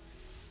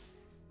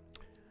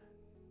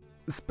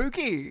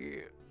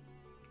 Spooky!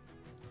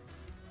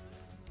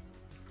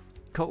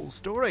 Cool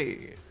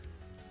story.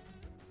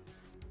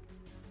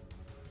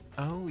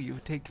 Oh, you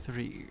take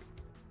 3.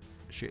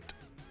 Shit.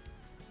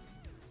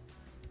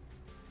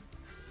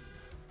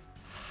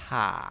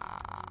 Ha.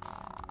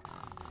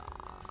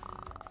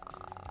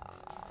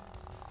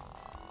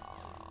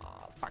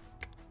 Fuck.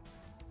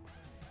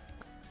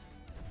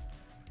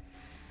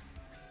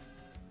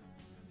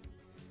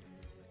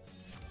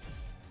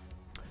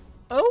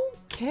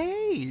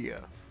 Okay.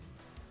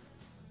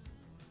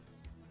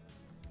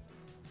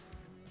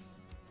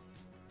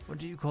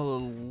 What do you call a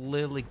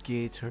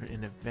litigator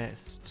in a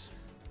vest?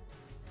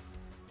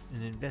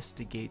 An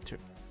investigator.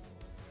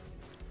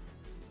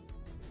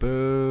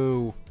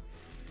 Boo.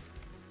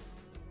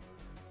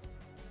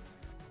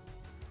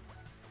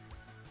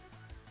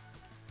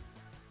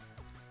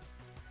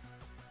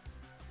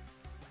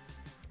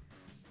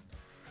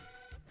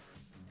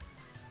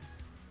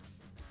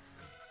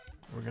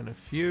 We're gonna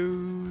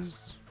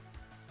fuse.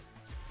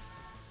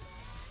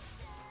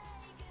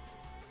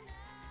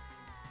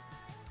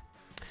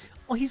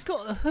 Oh, he's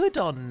got a hood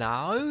on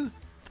now.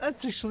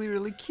 That's actually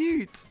really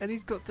cute. And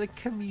he's got the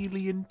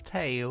chameleon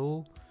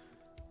tail.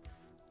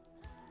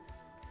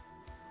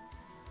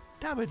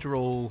 Damage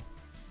roll.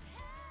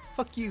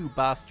 Fuck you,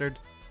 bastard.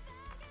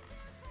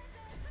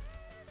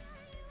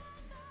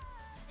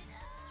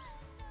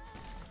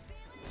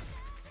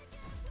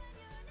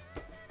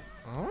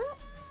 Huh?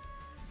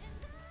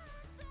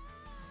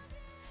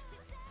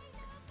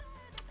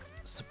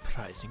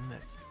 Surprising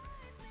that.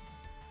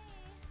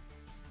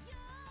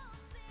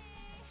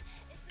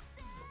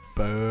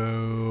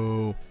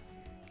 Boo.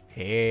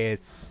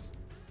 Hiss.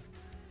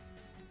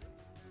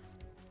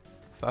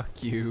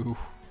 Fuck you.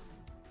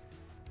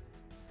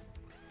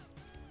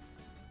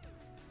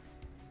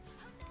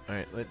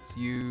 Alright, let's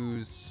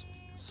use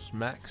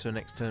smack, so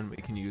next turn we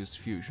can use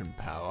fusion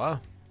power.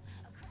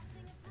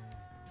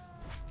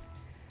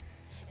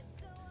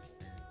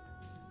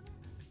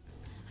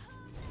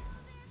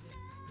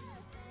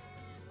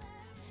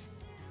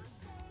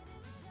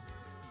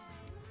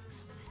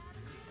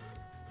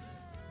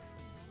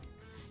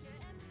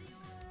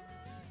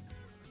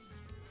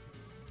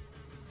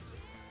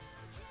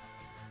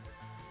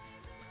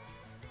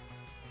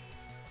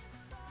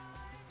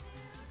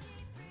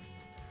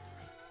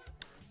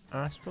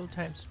 Astral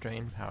types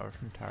drain power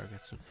from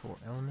targets with 4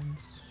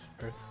 elements: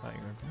 earth, fire,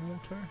 and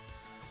water.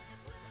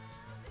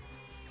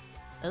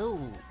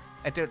 Oh,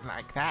 I don't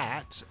like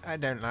that. I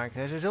don't like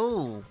that at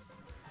all.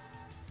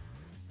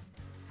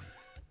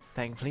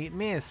 Thankfully it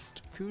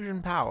missed.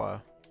 Fusion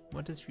power.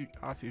 What is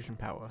our fusion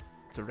power?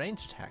 It's a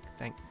ranged attack,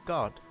 thank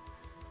God.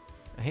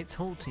 A hit's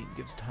whole team,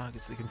 gives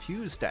targets the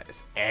confused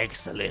status.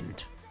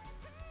 Excellent.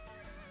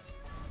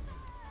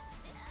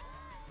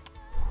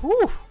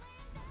 Whew.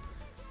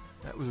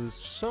 That was a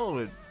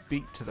solid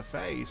beat to the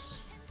face.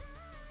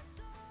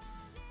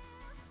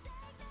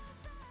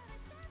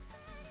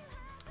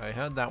 I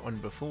heard that one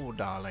before,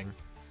 darling.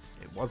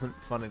 It wasn't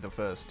funny the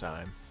first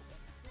time.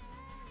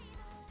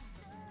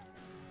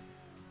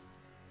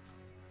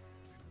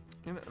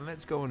 You know,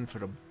 let's go in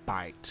for a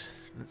bite.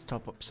 Let's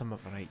top up some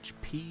of our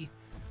HP.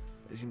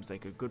 It seems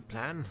like a good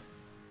plan.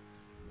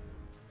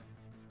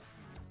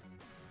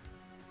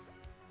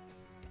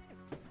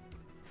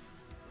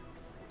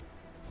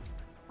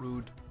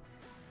 Rude.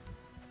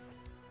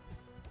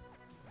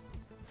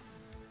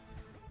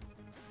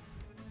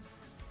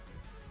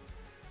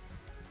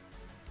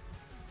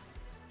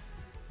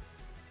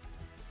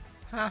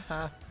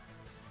 Haha.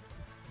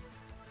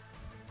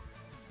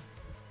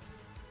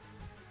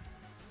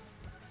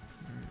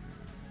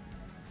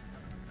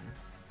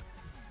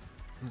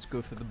 Let's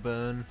go for the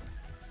burn.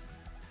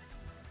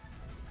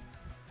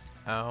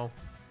 Ow.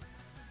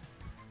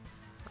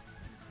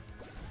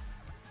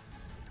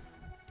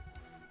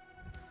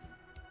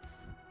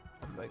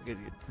 I'm about to get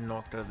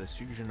knocked out of this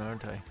fusion,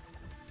 aren't I?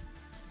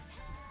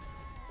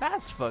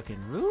 That's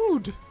fucking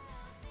rude.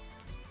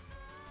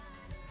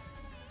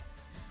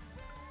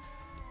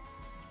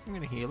 I'm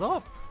gonna heal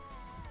up.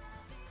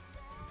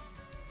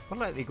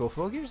 Politely go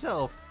flog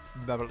yourself,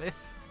 Babbleth.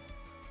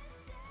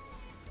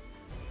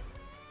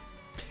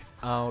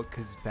 Oh,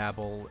 cause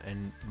Babble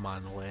and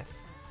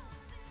Monolith.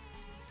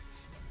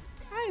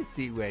 I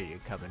see where you're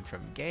coming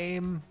from,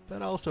 game,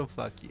 but also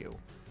fuck you.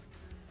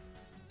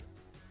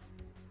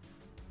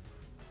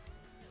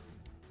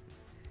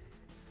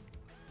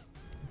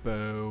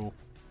 Boo.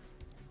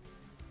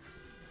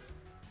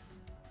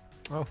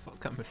 Oh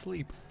fuck, I'm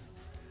asleep.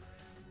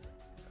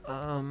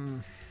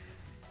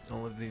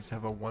 All of these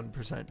have a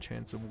 1%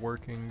 chance of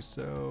working,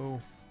 so...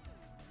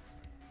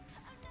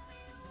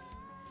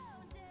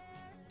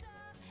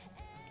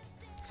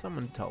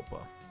 Summon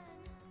Tulpa.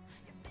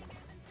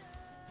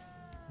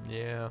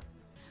 Yeah.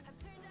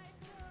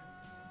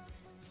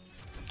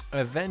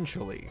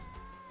 Eventually,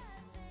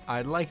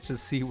 I'd like to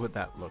see what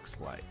that looks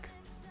like.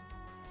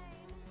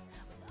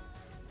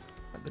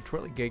 Let the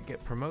Twirligate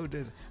get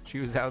promoted. She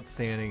was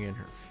outstanding in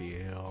her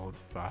field.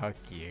 Fuck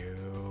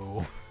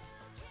you.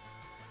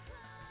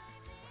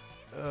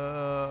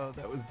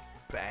 That was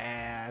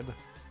bad.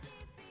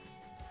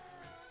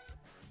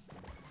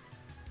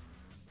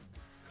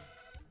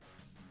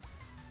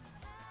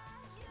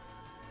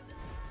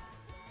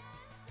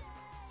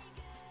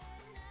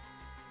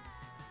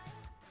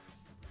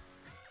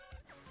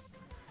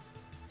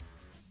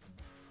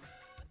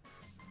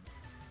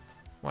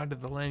 Why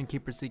did the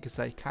landkeeper seek a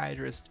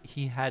psychiatrist?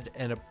 He had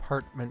an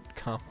apartment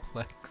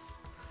complex.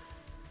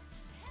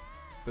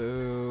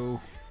 Boo.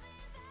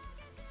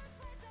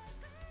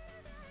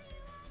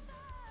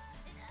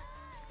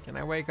 Can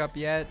I wake up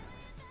yet?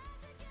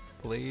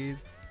 Please?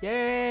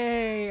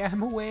 Yay!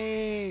 I'm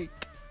awake!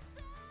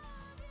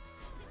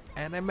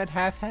 And I'm at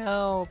half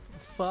health.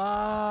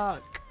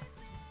 Fuck!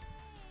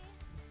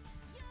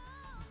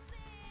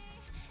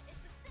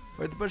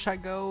 Where'd the bush I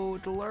go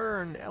to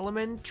learn?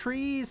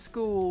 Elementary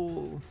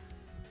school!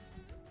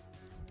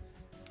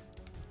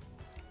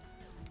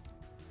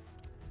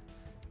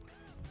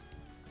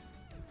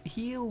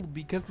 Heal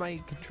because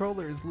my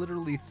controller is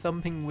literally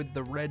thumping with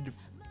the red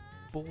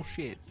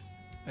bullshit.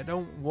 I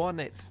don't want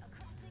it.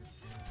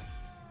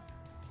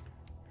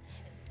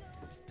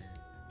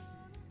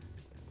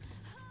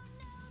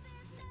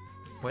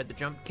 Where'd the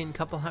Jumpkin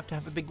couple have to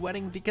have a big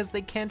wedding because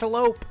they can't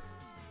elope?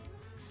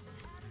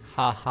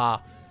 Haha.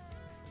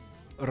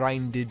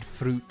 Rinded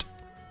fruit.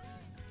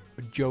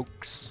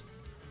 Jokes.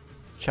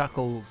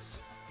 Chuckles.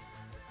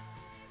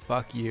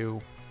 Fuck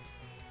you.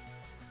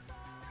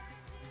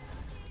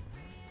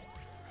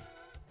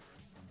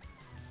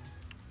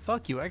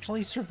 Fuck, you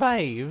actually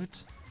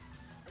survived.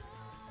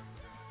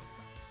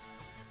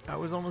 I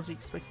was almost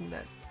expecting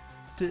that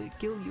to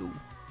kill you.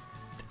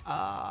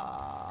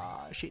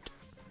 Ah, shit.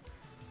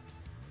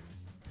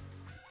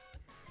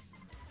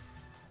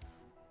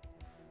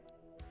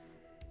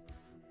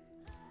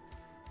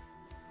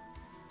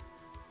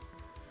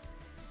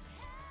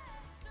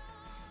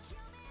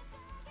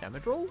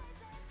 Damage roll?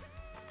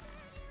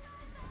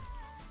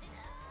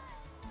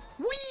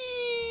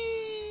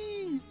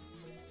 Whee!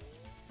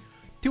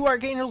 2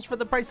 Archangels for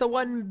the price of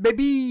 1,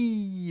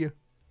 baby!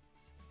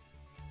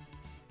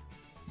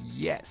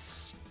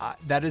 Yes,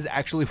 that is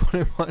actually what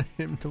I wanted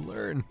him to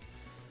learn.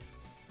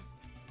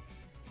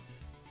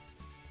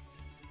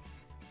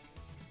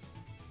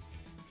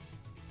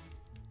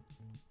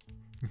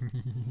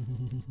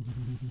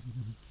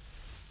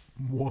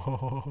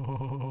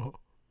 Whoa.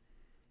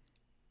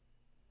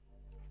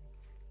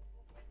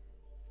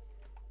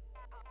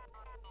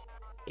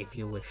 If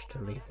you wish to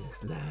leave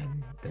this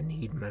land, then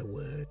heed my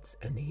words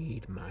and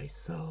heed my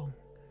song.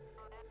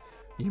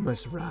 You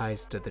must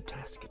rise to the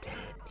task at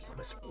hand. You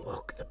must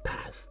walk the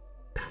path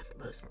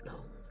most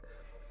long.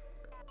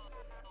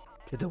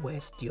 To the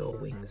west your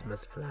wings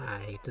must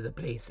fly, to the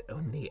place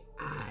only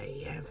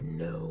I have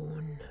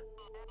known.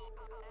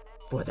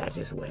 For that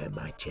is where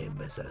my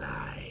chambers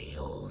lie,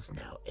 all's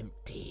now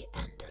empty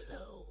and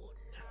alone.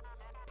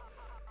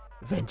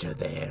 Venture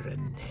there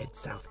and head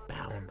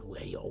southbound,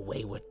 where your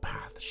wayward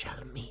path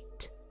shall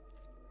meet.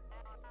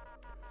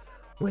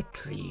 Where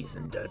trees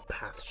and dirt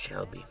paths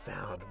shall be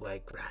found, where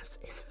grass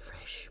is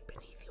fresh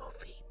beneath your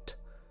feet.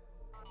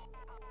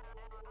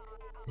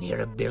 Near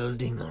a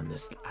building on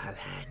this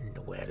land,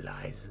 where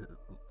lies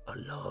a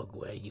log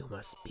where you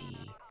must be.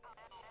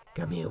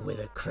 Come here with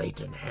a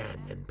crate in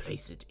hand and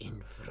place it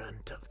in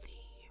front of thee.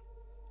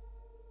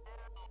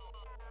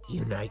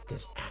 Unite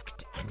this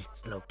act and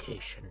its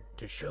location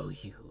to show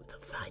you the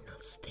final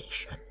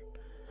station.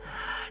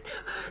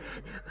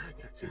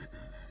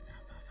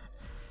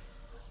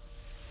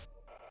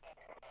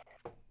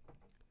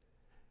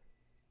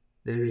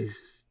 There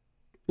is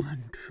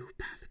one true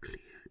path clear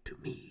to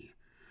me.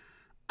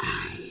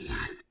 I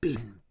have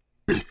been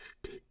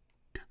bested.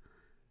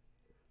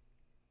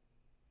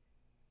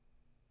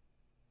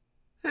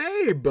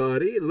 Hey,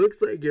 buddy, it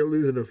looks like you're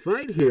losing a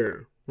fight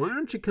here. Why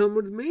don't you come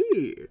with me?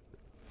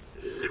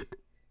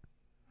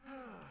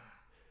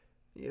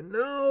 You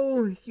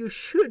know, you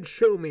should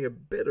show me a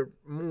bit of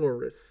more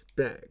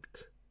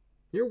respect.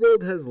 Your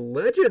world has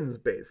legends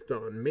based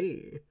on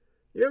me.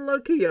 You're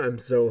lucky I'm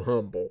so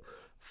humble.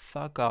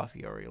 Fuck off,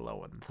 Yuri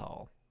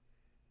Lowenthal.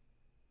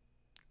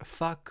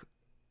 Fuck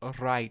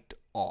right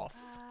off.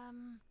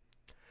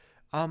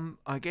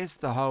 I guess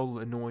the whole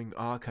annoying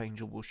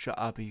Archangel will shut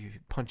up if you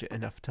punch it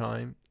enough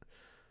time.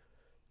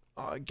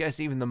 I guess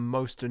even the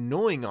most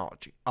annoying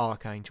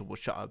Archangel will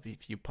shut up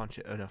if you punch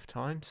it enough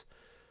times.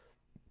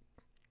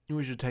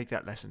 We should take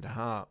that lesson to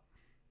heart.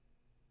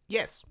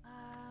 Yes.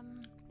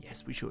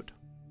 Yes, we should.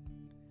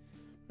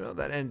 Well,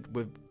 that end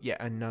with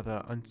yet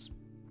another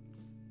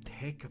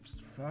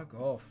hiccups. Fuck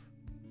off.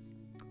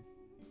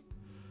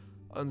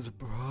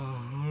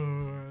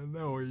 Unsurprised.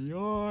 Now a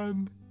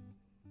yawn.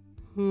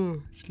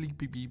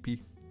 Sleepy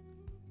beepy.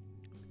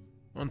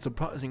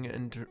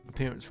 Unsurprising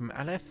appearance from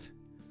Aleph.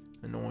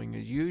 Annoying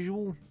as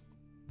usual.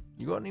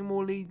 You got any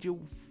more leads you're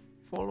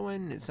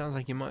following? It sounds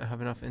like you might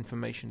have enough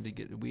information to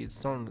get the weird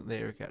song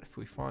lyric out if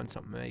we find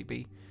something,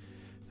 maybe.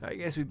 I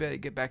guess we better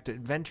get back to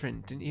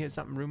adventuring. Didn't you hear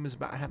something rumors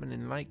about happening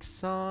in Lake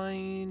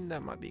Sign?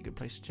 That might be a good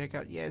place to check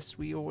out. Yes,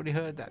 we already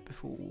heard that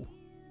before.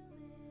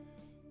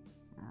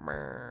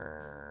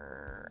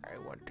 I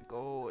want to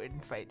go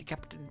and fight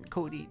Captain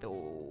Cody,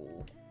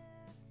 though.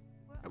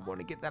 I want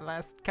to get that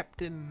last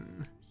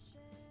captain.